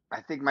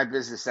 I think my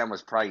business then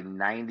was probably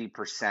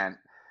 90%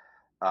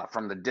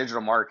 from the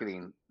digital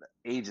marketing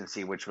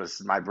agency, which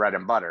was my bread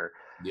and butter.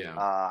 Yeah.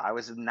 I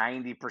was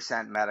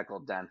 90%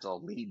 medical,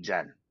 dental, lead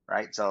gen,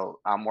 right?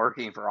 So I'm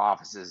working for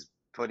offices,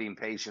 putting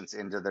patients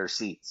into their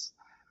seats.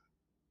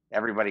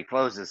 Everybody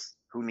closes.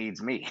 Who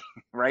needs me,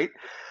 right?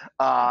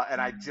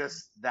 And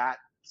that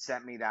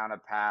sent me down a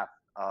path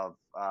of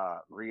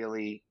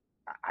really,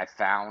 I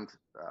found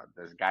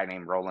there's a guy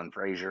named Roland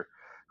Frazier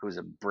who's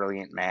a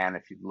brilliant man.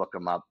 If you look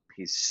him up,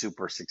 he's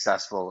super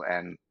successful.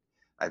 And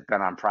I've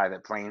been on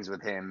private planes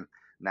with him,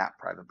 not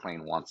private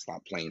plane once,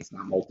 not planes,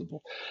 not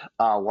multiple.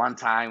 One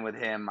time with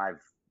him, I've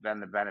been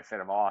the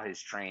benefit of all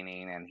his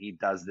training, and he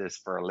does this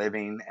for a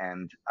living.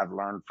 And I've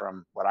learned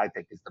from what I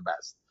think is the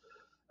best.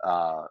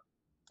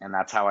 And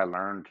that's how I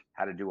learned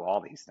how to do all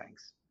these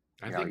things.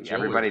 I think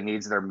Everybody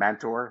needs their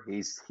mentor.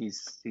 He's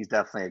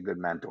definitely a good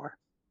mentor.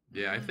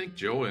 I think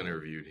Joe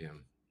interviewed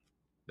him.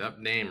 That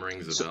name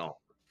rings a So,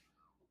 bell.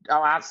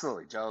 oh,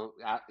 absolutely, Joe.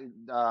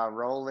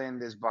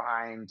 Roland is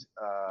behind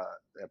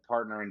a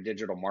partner in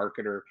digital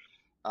marketer,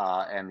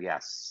 and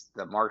yes,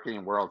 the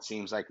marketing world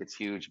seems like it's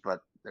huge, but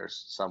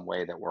there's some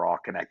way that we're all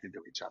connected to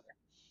each other.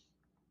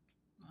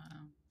 Wow.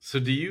 So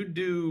do you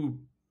do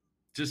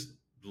just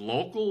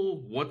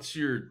local?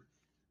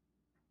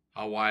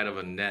 How wide of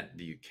a net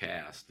do you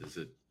cast? Is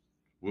it,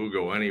 we'll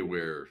go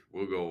anywhere?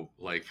 We'll go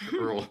like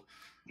Earl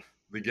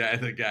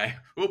The guy,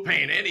 we'll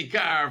paint any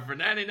car for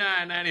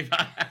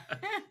 $99.95.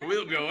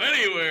 We'll go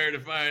anywhere to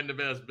find the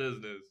best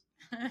business.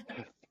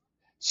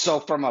 So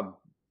from a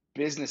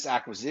business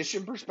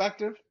acquisition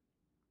perspective,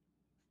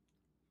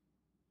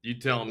 You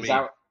tell is me,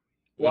 that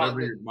well?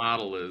 whatever your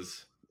model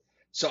is.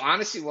 So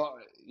honestly, well,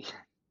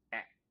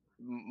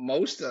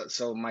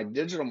 so my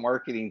digital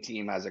marketing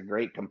team has a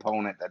great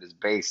component that is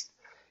based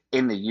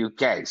in the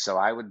UK. So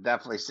I would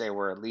definitely say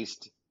we're at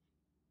least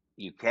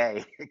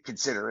UK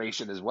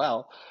consideration as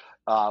well,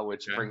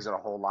 which Okay. brings in a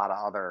whole lot of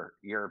other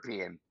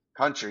European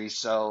countries.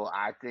 So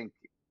I think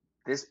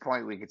this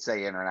point we could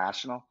say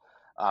international.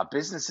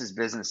 Business is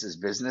business is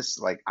business.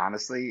 Like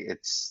honestly,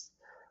 it's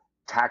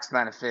tax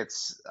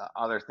benefits,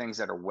 other things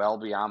that are well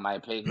beyond my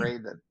pay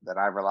grade that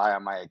I rely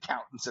on my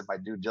accountants and my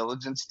due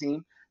diligence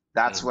team.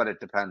 That's what it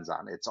depends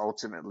on. It's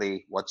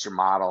ultimately what's your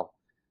model?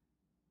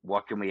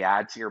 What can we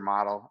add to your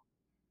model?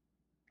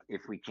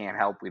 If we can't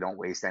help, we don't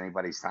waste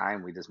anybody's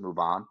time. We just move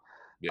on.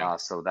 Yeah.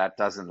 So that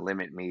doesn't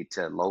limit me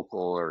to local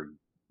or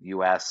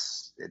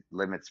US. It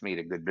limits me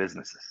to good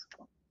businesses.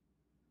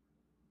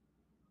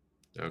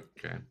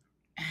 Okay.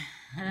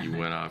 You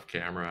went off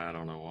camera. I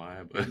don't know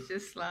why, but You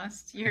just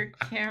lost your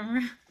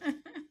camera.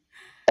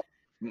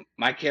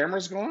 My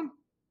camera's going?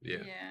 yeah.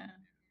 Yeah.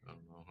 I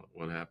don't know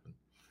what happened.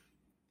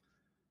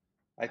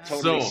 I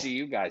totally So- see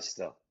you guys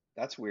still.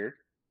 That's weird.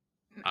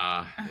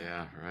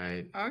 Yeah,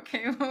 right.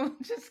 Okay, well,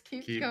 just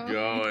keep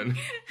going.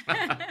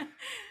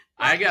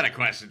 I got a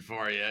question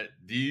for you.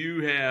 Do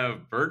you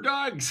have bird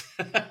dogs?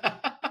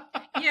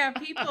 Yeah,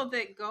 people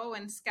that go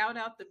and scout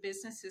out the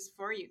businesses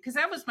for you. Because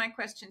that was my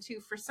question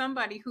too, for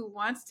somebody who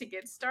wants to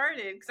get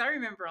started. Because I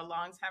remember a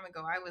long time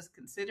ago, I was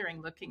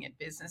considering looking at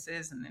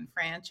businesses and then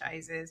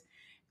franchises.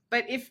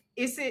 But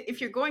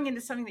if you're going into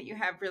something that you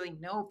have really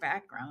no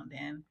background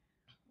in,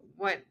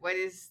 what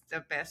is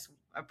the best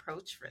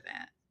approach for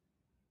that?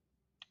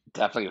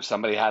 Definitely, if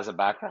somebody has a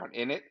background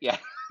in it, yeah,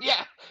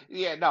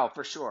 yeah, no,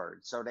 for sure.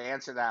 So to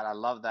answer that, I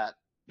love that.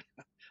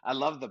 I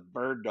love the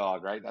bird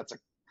dog, right?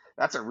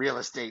 That's a real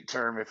estate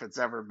term if it's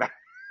ever been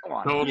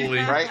one, Totally.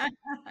 right?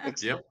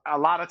 Yep. A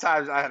lot of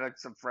times I had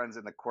some friends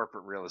in the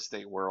corporate real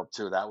estate world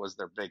too. That was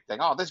their big thing.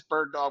 Oh, this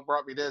bird dog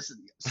brought me this.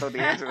 So the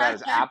answer to that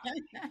is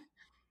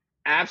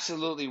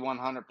absolutely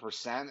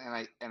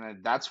 100%.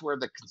 And that's where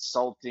the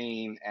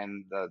consulting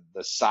and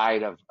the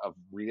side of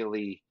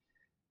really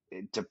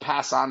to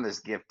pass on this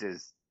gift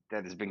is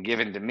that has been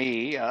given to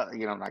me,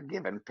 not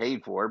given,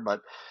 paid for,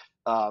 but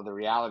the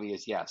reality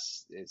is,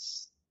 yes,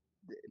 it's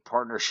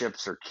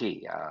partnerships are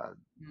key.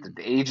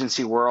 The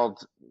agency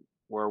world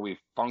where we've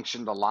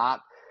functioned a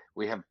lot,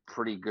 we have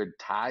pretty good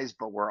ties,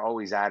 but we're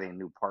always adding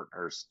new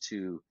partners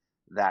to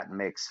that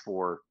mix.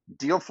 For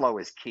deal flow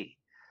is key.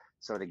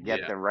 So to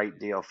get the right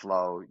deal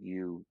flow,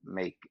 you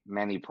make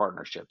many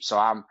partnerships.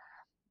 So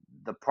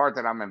the part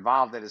that I'm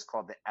involved in is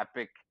called the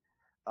Epic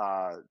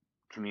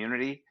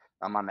community.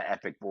 I'm on the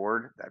Epic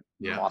board.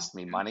 That cost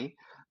me money.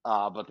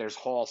 But there's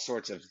all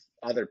sorts of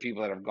other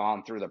people that have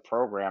gone through the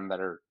program that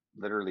are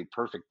literally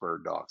perfect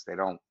bird dogs. They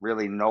don't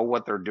really know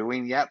what they're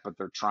doing yet, but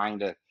they're trying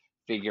to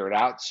figure it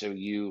out. So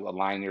you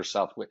align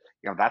yourself with,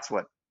 that's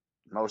what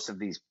most of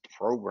these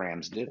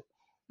programs do.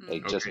 They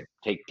just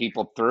take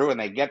people through and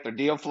they get their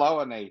deal flow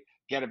and they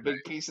get a big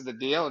piece of the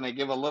deal and they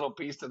give a little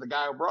piece to the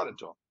guy who brought it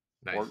to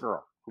them or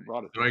girl who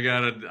brought it to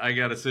them. I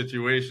got a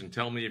situation.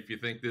 Tell me if you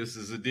think this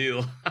is a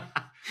deal.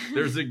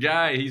 There's a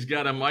guy, he's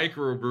got a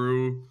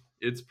microbrew.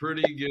 It's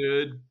pretty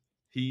good.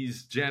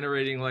 He's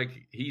generating, like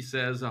he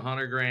says,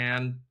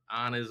 $100,000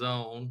 on his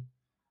own.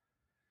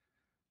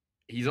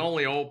 He's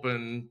only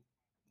open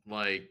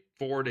like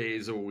 4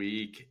 days a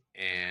week.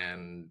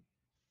 And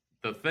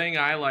the thing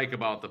I like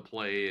about the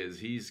play is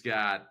he's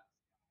got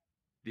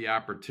the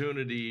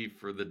opportunity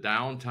for the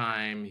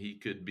downtime.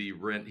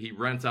 He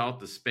rents out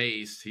the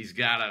space. He's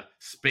got a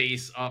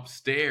space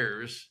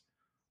upstairs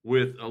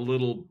with a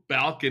little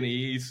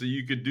balcony, so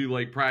you could do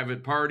like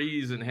private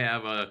parties and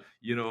have a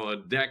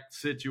deck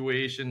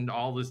situation,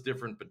 all this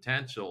different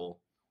potential.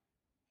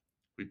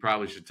 We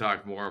probably should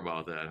talk more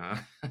about that,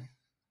 huh?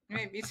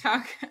 Maybe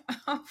talk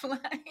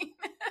offline.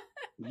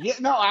 Yeah,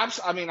 no,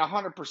 I mean,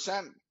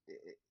 100%.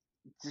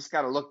 Just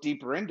got to look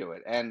deeper into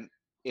it. And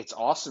it's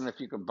awesome if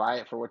you can buy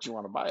it for what you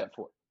want to buy it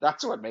for.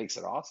 That's what makes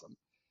it awesome.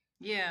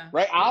 Yeah.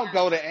 Right. I'll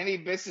go to any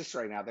business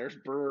right now. There's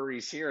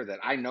breweries here that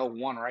I know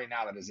one right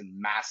now that is in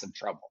massive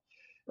trouble.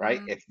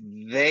 Right. If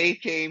they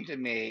came to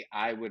me,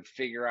 I would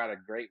figure out a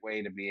great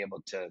way to be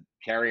able to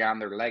carry on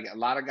their leg. A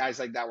lot of guys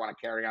like that want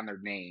to carry on their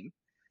name.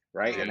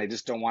 Right. And they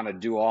just don't want to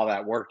do all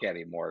that work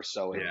anymore.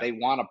 So if they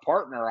want to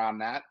partner on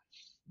that,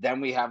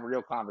 then we have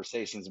real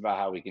conversations about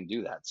how we can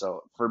do that.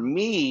 So for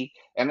me,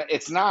 and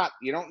it's not,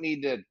 you don't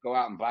need to go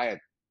out and buy a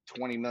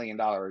 $20 million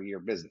a year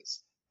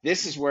business.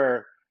 This is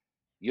where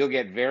you'll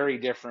get very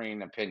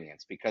differing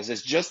opinions because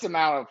it's just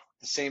the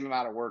same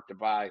amount of work to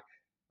buy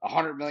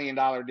 $100 million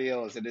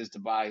deal as it is to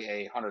buy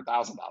a $100,000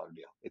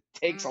 deal. It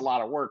takes a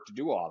lot of work to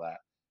do all that.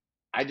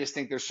 I just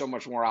think there's so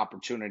much more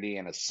opportunity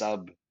in a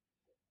sub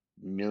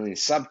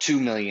 $2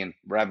 million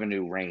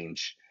revenue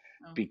range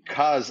Okay.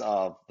 because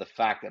of the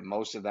fact that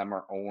most of them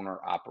are owner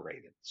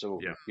operated. So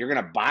Yeah. you're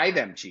going to buy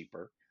them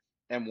cheaper.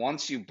 And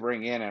once you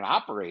bring in an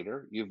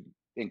operator, you've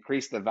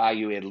increased the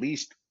value at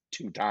least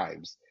 2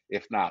 times,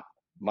 if not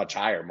much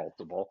higher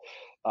multiple,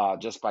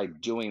 just by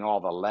doing all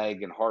the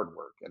leg and hard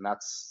work. And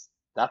that's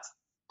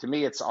to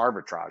me, it's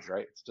arbitrage,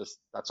 right? It's just,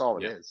 that's all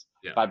it Yeah. is.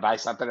 Yeah. If I buy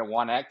something at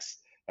 1x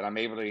and I'm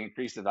able to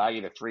increase the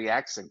value to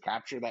 3x and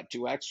capture that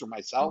 2x for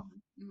myself,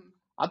 Mm-hmm.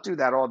 I'll do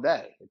that all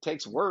day. It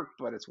takes work,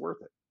 but it's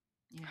worth it.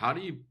 Yeah. How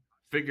do you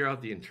figure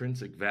out the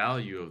intrinsic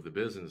value of the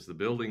business? The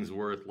building's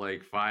worth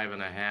like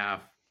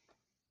 5.5,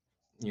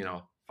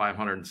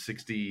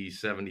 560,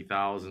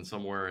 70,000,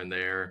 somewhere in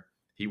there.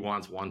 He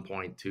wants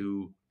 1.2.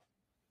 So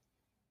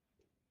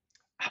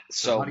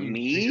So how do you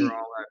figure me,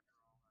 all that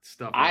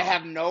stuff I out?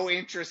 have no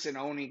interest in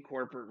owning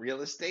corporate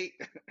real estate.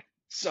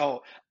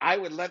 So I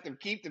would let them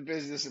keep the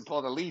business and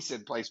pull the lease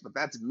in place, but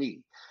that's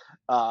me.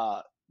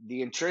 Uh,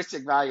 the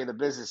intrinsic value of the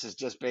business is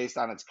just based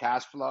on its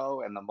cash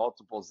flow and the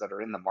multiples that are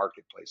in the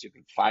marketplace. You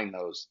can find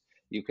those.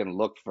 You can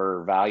look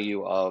for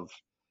value of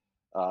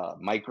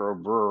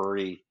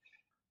microbrewery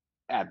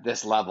at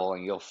this level,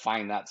 and you'll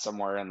find that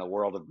somewhere in the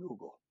world of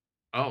Google.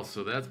 Oh,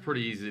 so that's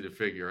pretty easy to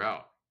figure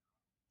out.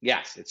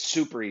 Yes, it's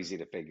super easy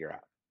to figure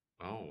out.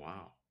 Oh,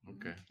 wow.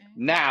 Okay.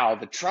 Now,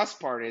 the trust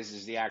part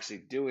is he actually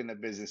doing the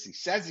business he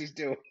says he's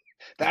doing?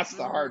 That's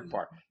the hard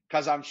part,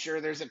 because I'm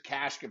sure there's a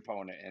cash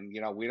component, and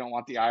we don't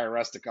want the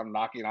IRS to come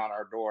knocking on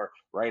our door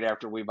right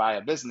after we buy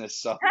a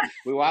business. So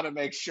we want to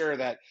make sure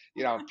that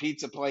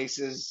pizza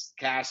places,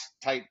 cash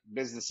type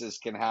businesses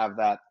can have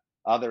that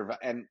other.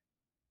 And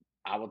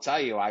I will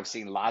tell you, I've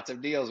seen lots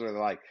of deals where they're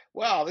like,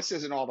 "Well, this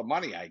isn't all the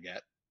money I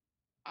get.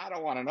 I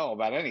don't want to know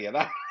about any of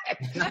that."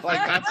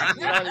 Like, that's,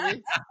 you know what I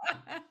mean?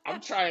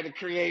 I'm trying to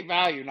create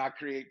value, not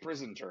create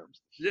prison terms.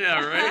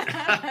 Yeah,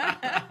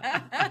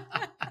 right.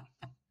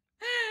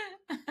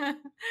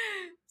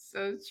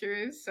 So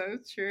true. So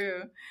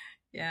true.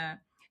 Yeah.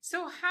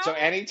 So So how?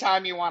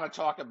 anytime you want to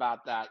talk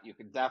about that, you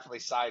can definitely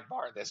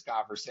sidebar this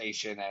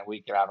conversation and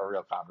we can have a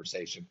real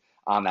conversation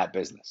on that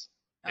business.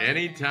 Okay.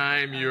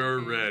 Anytime you're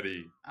Okay.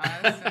 ready.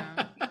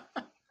 Awesome.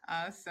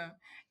 Awesome.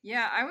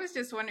 Yeah, I was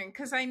just wondering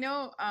because I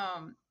know,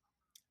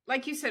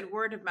 like you said,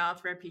 word of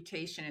mouth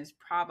reputation is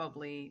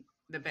probably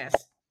the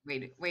best way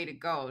to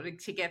go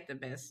to get the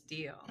best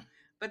deal.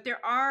 But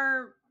there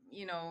are,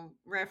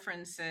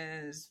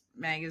 references,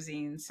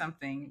 magazines,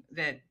 something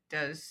that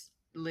does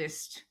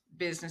list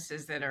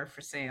businesses that are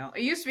for sale.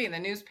 It used to be in the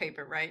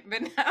newspaper, right?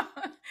 But now,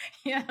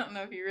 yeah, I don't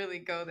know if you really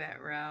go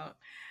that route.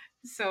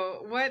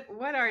 So,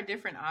 what are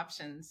different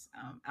options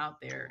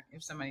out there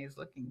if somebody is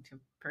looking to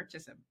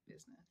purchase a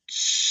business?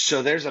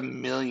 So there's a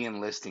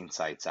million listing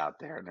sites out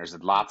there, and there's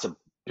lots of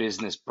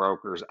business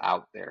brokers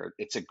out there.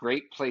 It's a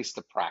great place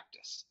to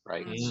practice,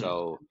 right?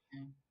 So,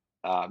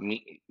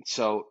 Okay.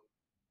 so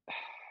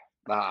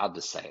I'll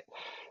just say it.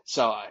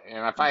 So,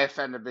 and if I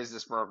offend a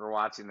business broker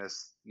watching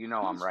this,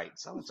 I'm right,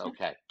 so it's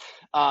okay.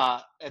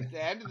 At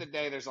the end of the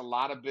day, there's a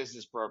lot of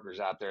business brokers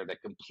out there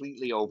that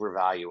completely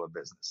overvalue a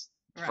business.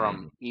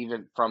 Right.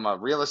 Even from a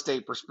real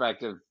estate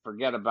perspective,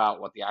 forget about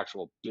what the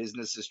actual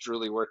business is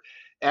truly worth.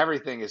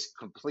 Everything is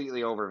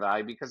completely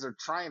overvalued because they're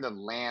trying to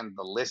land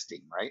the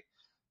listing, right?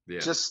 Yeah.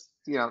 Just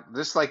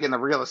like in the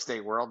real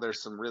estate world,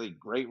 there's some really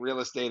great real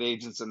estate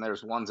agents, and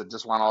there's ones that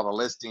just want all the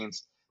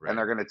listings, and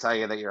they're going to tell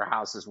you that your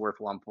house is worth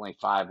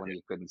 1.5 when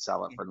you couldn't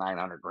sell it for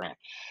 900 grand.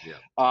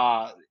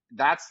 Yeah.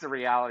 That's the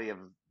reality of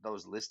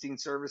those listing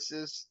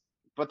services.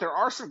 But there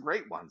are some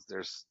great ones.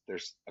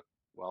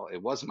 Well,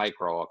 it was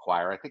Micro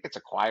Acquire. I think it's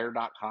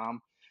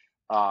acquire.com.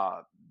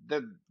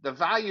 The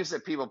values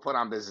that people put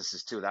on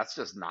businesses too, that's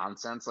just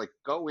nonsense. Like,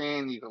 go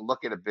in, you can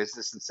look at a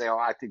business and say, oh,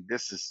 I think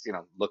this is,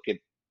 look at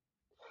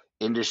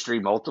industry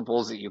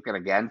multiples that you can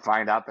again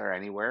find out there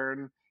anywhere,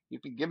 and you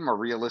can give them a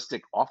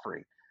realistic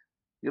offering.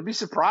 You'll be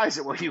surprised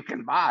at what you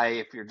can buy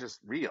if you're just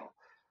real.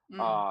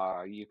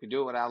 You can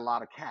do it without a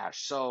lot of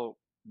cash. So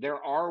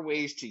there are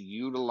ways to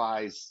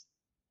utilize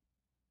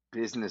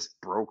business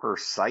broker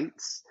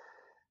sites,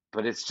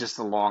 but it's just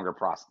a longer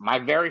process. My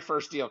very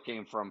first deal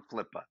came from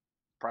Flippa.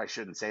 Probably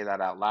shouldn't say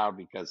that out loud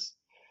because,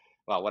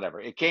 well,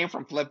 whatever. It came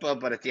from Flippa,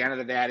 but at the end of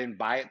the day, I didn't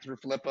buy it through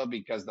Flippa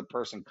because the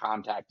person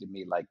contacted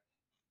me like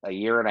a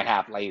year and a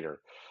half later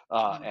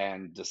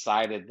and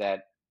decided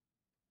that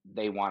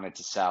they wanted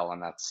to sell,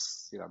 and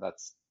that's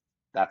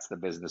the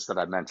business that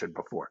I mentioned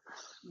before.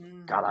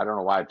 God, I don't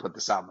know why I put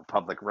this out in the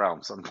public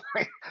realm. Some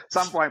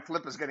point,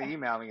 Flip is going to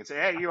email me and say,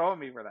 "Hey, you owe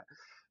me for that."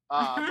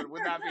 But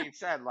with that being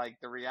said, like,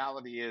 the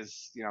reality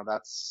is,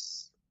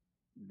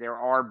 there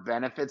are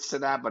benefits to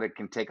that, but it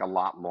can take a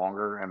lot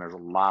longer, and there's a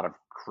lot of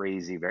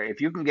crazy. If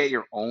you can get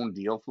your own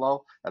deal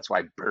flow, that's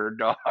why bird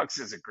dogs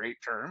is a great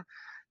term.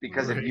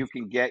 Because if you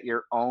can get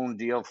your own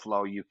deal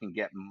flow, you can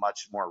get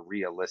much more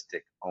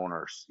realistic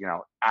owners.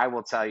 I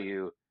will tell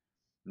you,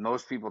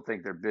 most people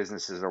think their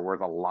businesses are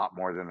worth a lot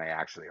more than they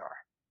actually are.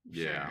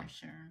 Yeah.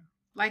 Sure.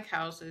 Like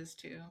houses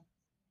too.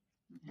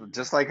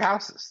 Just like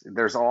houses.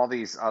 There's all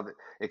these other,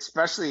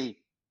 especially,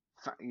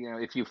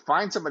 if you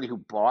find somebody who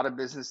bought a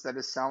business that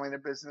is selling a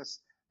business,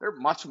 they're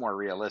much more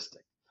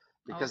realistic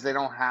because they Okay.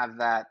 don't have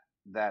that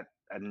Attachment.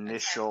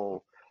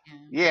 initial, Yeah.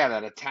 yeah,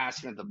 that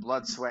attachment, the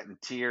blood, sweat,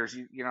 and tears.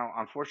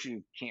 Unfortunately,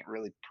 you can't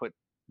really put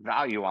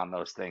value on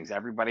those things.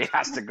 Everybody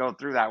has to go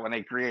through that when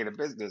they create a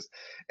business,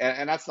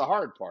 and that's the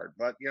hard part.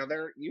 But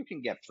there you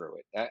can get through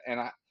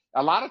it.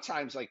 A lot of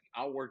times, like,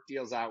 I'll work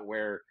deals out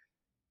where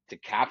to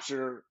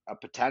capture a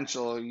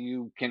potential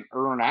you can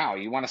earn out.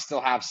 You want to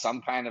still have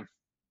some kind of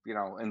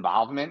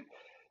involvement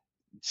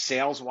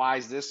sales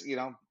wise.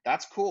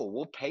 That's cool.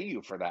 We'll pay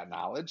you for that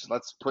knowledge.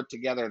 Let's put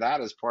together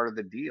that as part of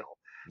the deal.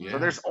 So Yeah.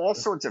 there's all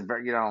sorts of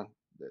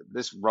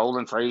this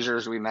Roland Fraser,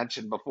 as we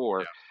mentioned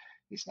before,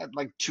 he's had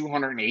like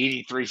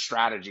 283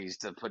 strategies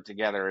to put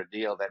together a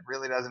deal that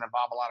really doesn't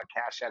involve a lot of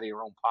cash out of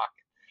your own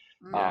pocket.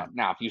 Yeah. Mm.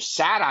 Now, if you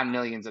sat on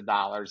millions of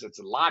dollars, it's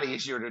a lot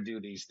easier to do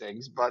these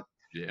things. But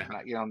Yeah.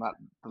 not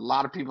a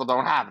lot of people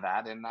don't have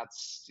that, and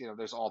that's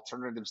there's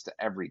alternatives to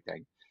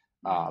everything.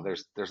 Mm.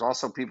 There's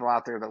also people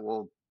out there that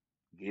will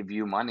give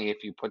you money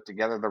if you put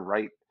together the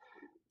right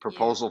Yeah.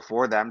 proposal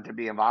for them to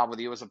be involved with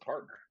you as a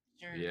partner.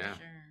 Sure. Yeah.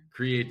 Sure.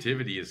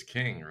 Creativity is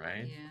king,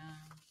 right? Yeah.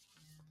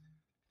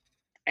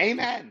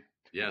 Amen.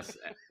 Yes,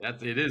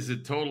 it is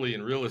totally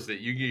in real estate.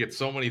 You can get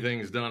so many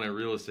things done in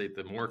real estate.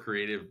 The more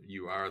creative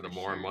you are, the For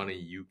more sure. money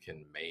you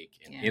can make.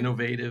 And Yeah.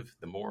 innovative,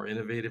 the more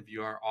innovative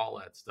you are, all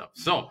that stuff.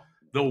 So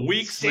the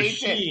week's Same thing.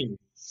 machine.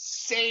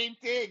 Same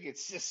thing.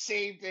 It's the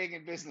same thing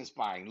in business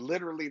buying.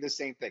 Literally the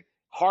same thing.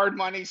 Hard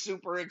money,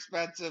 super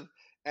expensive,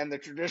 and the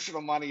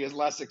traditional money is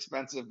less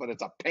expensive, but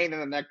it's a pain in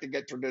the neck to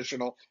get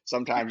traditional.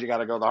 Sometimes you got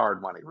to go the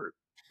hard money route.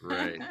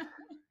 Right.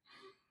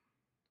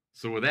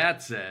 So with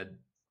that said,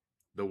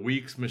 the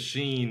week's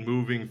machine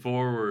moving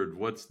forward,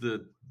 what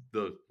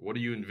do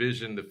you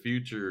envision the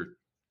future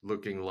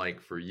looking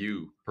like for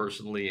you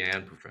personally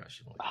and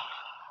professionally?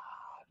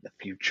 The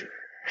future.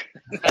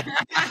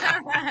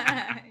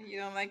 You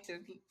don't like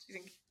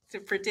to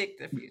predict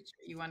the future.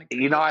 You want to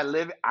You know,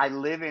 create. I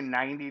live in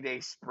 90-day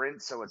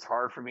sprints, so it's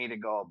hard for me to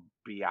go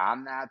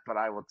beyond that. But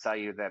I will tell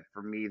you that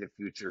for me, the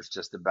future is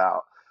just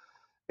about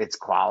it's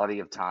quality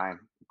of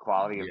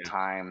Yeah.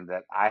 time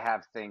that I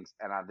have things.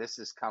 And this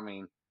is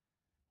coming.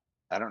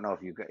 I don't know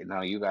if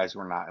you guys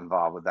were not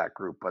involved with that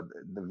group, but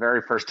the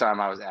very first time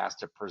I was asked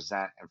to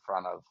present in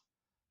front of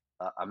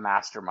a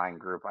mastermind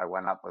group, I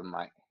went up with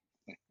my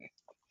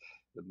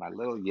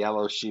little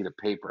yellow sheet of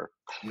paper,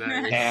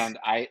 Nice. and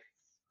I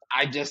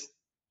just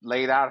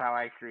laid out how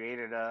I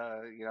created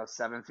a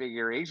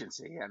 7-figure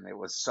agency, and it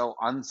was so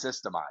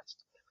unsystemized.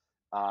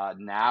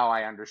 Now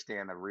I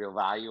understand the real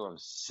value of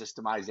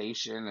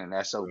systemization and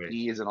Right.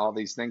 SOPs and all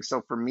these things.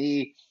 So for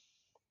me,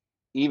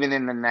 even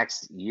in the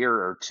next year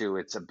or two,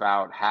 it's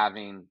about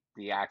having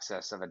the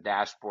access of a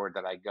dashboard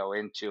that I go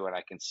into and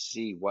I can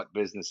see what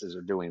businesses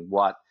are doing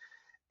what,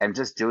 and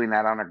just doing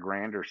that on a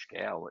grander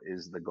scale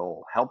is the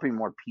goal. Helping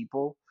more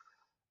people,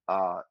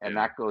 and Yeah.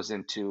 that goes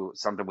into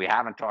something we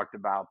haven't talked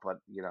about, but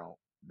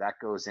that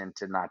goes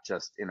into not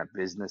just in a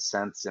business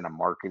sense, in a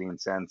marketing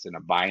sense, in a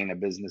buying a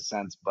business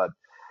sense, but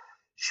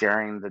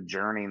sharing the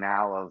journey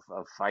now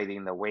of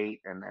fighting the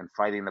weight and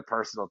fighting the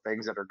personal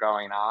things that are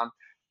going on,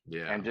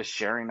 Yeah. and just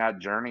sharing that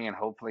journey and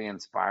hopefully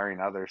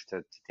inspiring others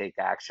to take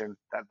action.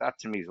 That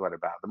to me is what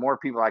about. The more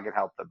people I can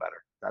help, the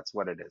better. That's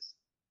what it is.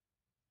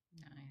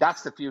 That's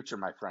Nice. the future,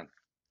 my friend.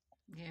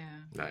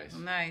 Yeah. Well, Nice.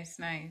 nice,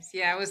 nice.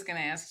 Yeah, I was gonna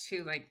ask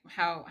too, like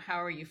how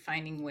are you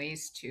finding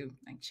ways to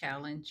like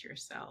challenge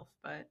yourself?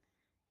 But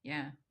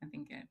yeah, I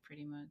think that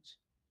pretty much.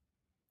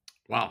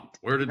 Wow.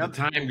 Where did the No,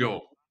 time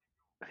go?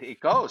 it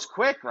goes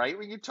quick, right?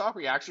 When you talk,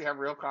 we actually have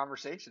real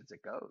conversations.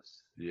 It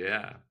goes.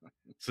 Yeah.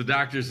 So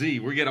Dr. Z,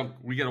 we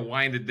gotta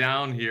wind it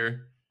down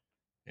here.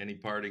 Any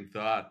parting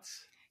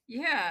thoughts?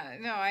 Yeah,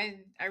 no,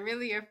 I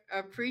really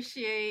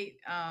appreciate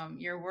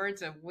your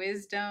words of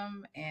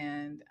wisdom,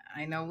 and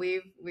I know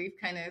we've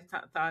kind of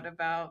thought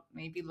about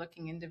maybe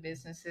looking into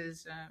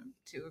businesses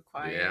to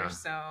acquire. Yeah.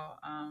 So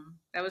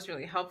that was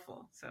really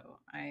helpful. So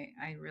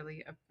I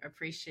really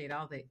appreciate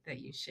all that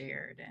you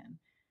shared, and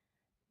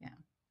yeah.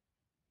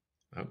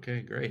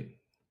 Okay, great.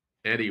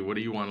 Eddie, what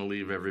do you want to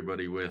leave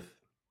everybody with?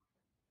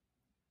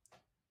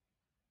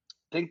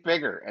 Think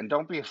bigger and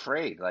don't be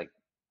afraid. Like,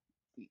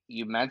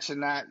 you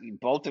mentioned that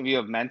both of you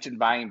have mentioned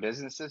buying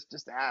businesses.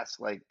 Just ask.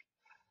 Like,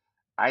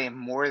 I am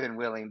more than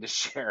willing to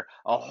share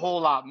a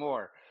whole lot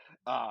more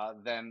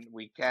than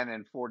we can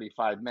in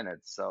 45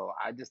 minutes. So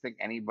I just think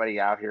anybody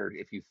out here,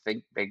 if you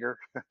think bigger,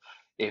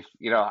 if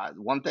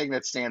one thing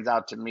that stands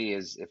out to me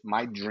is if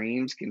my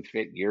dreams can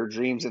fit your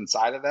dreams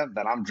inside of them,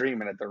 then I'm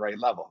dreaming at the right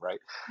level, right?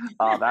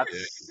 Uh, Yeah.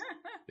 that's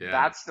Yeah.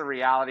 that's the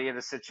reality of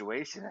the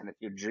situation. And if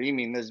you're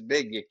dreaming this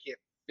big, you can't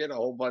fit a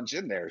whole bunch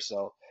in there.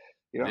 So,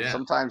 Yeah.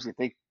 sometimes you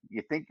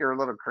think you're a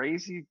little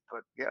crazy,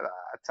 but yeah,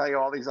 I tell you,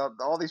 all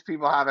these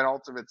people having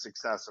ultimate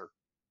success are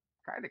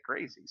kind of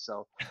crazy.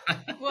 So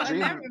Well,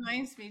 and that dream.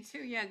 reminds me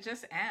too. Yeah,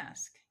 just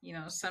ask.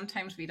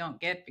 Sometimes we don't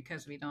get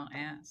because we don't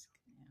ask.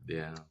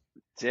 Yeah.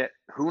 That's it.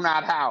 Who,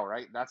 not how,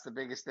 right? That's the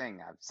biggest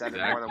thing. I've said it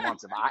more than Exactly.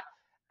 once. If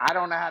I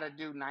don't know how to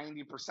do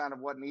 90% of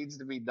what needs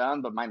to be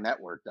done, but my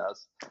network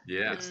does.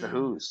 Yeah. It's the Mm,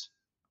 who's.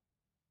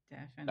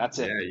 That's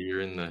it. Definitely. Yeah,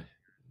 you're in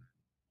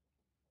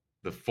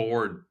the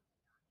Ford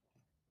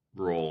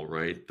role,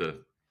 right?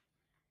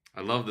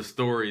 I love the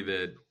story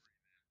that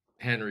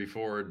Henry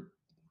Ford,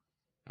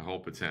 I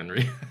hope it's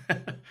Henry,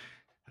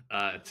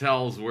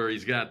 tells where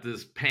he's got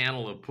this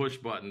panel of push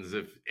buttons.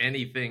 If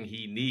anything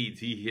he needs,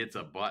 he hits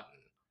a button,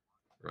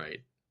 right?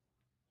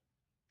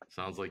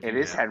 Sounds like It you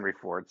is have. Henry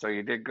Ford, so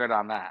you did good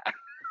on that.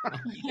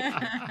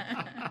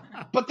 Yeah.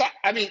 But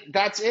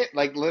that's it.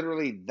 Like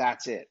literally,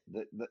 that's it.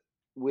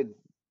 With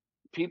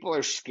people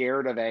are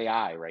scared of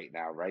AI right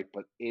now, right?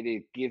 But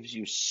it gives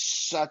you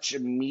such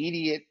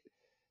immediate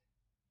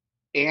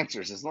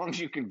answers. As long as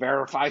you can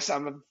verify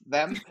some of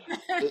them,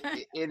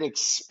 it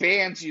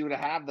expands you to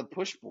have the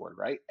push board,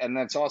 right? And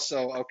that's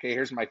also, okay,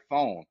 here's my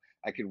phone.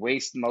 I could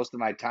waste most of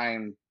my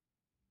time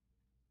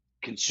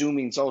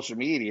consuming social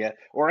media,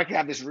 or I could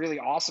have this really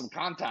awesome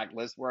contact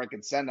list where I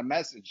could send a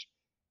message.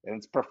 And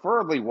it's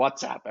preferably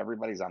WhatsApp.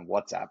 Everybody's on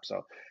WhatsApp.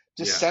 So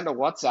just Yeah, send a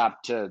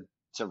WhatsApp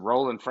to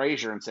Roland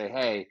Frazier and say,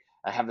 hey,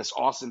 I have this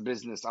awesome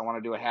business. I want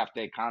to do a half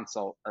day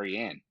consult. Are you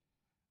in?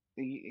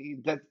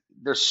 That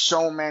there's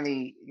so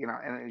many,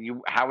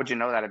 and how would you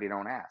know that if you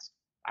don't ask?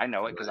 I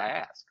know it because I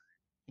right. ask.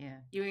 Yeah.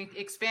 You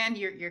expand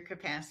your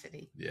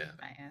capacity Yeah.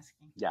 by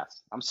asking.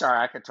 Yes. I'm sorry,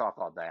 I could talk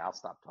all day. I'll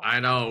stop I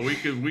talking. know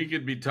we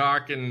could be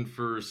talking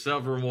for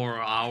several more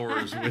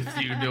hours with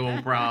you,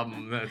 no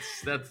problem.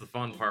 That's the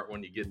fun part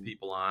when you get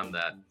people on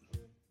that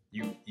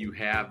you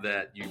have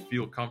that you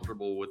feel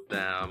comfortable with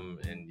them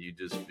and you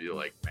just feel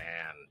like,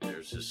 man,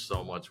 there's just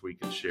so much we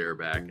can share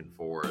back and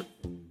forth.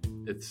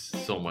 It's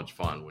so much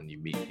fun when you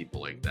meet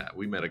people like that.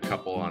 We met a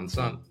couple on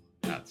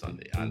not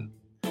Sunday, on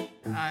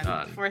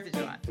On 4th of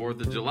July.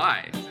 4th of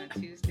July. It was on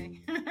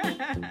Tuesday.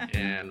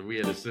 And we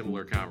had a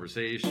similar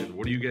conversation.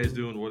 What are you guys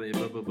doing?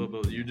 Blah, blah, blah,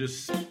 blah. You're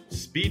just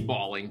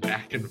speedballing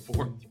back and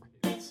forth.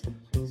 It's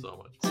so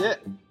much fun. That's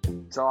it.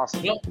 It's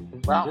awesome.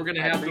 Well, we're going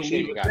to have to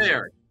leave it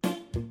there.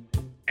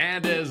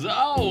 And as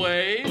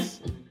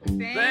always,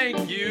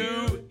 thank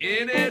you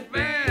in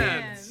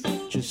advance.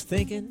 Just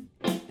thinking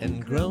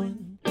and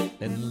growing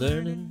and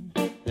learning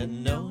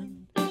and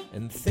knowing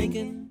and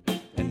thinking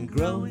and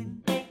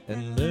growing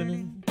and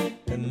learning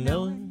and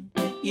knowing.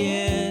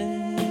 Yeah.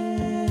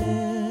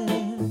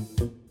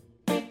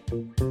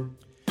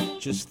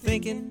 Just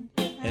thinking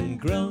and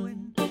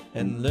growing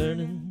and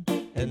learning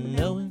and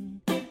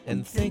knowing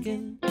and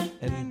thinking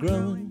and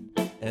growing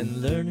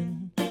and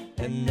learning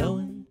and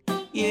knowing.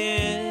 Yeah.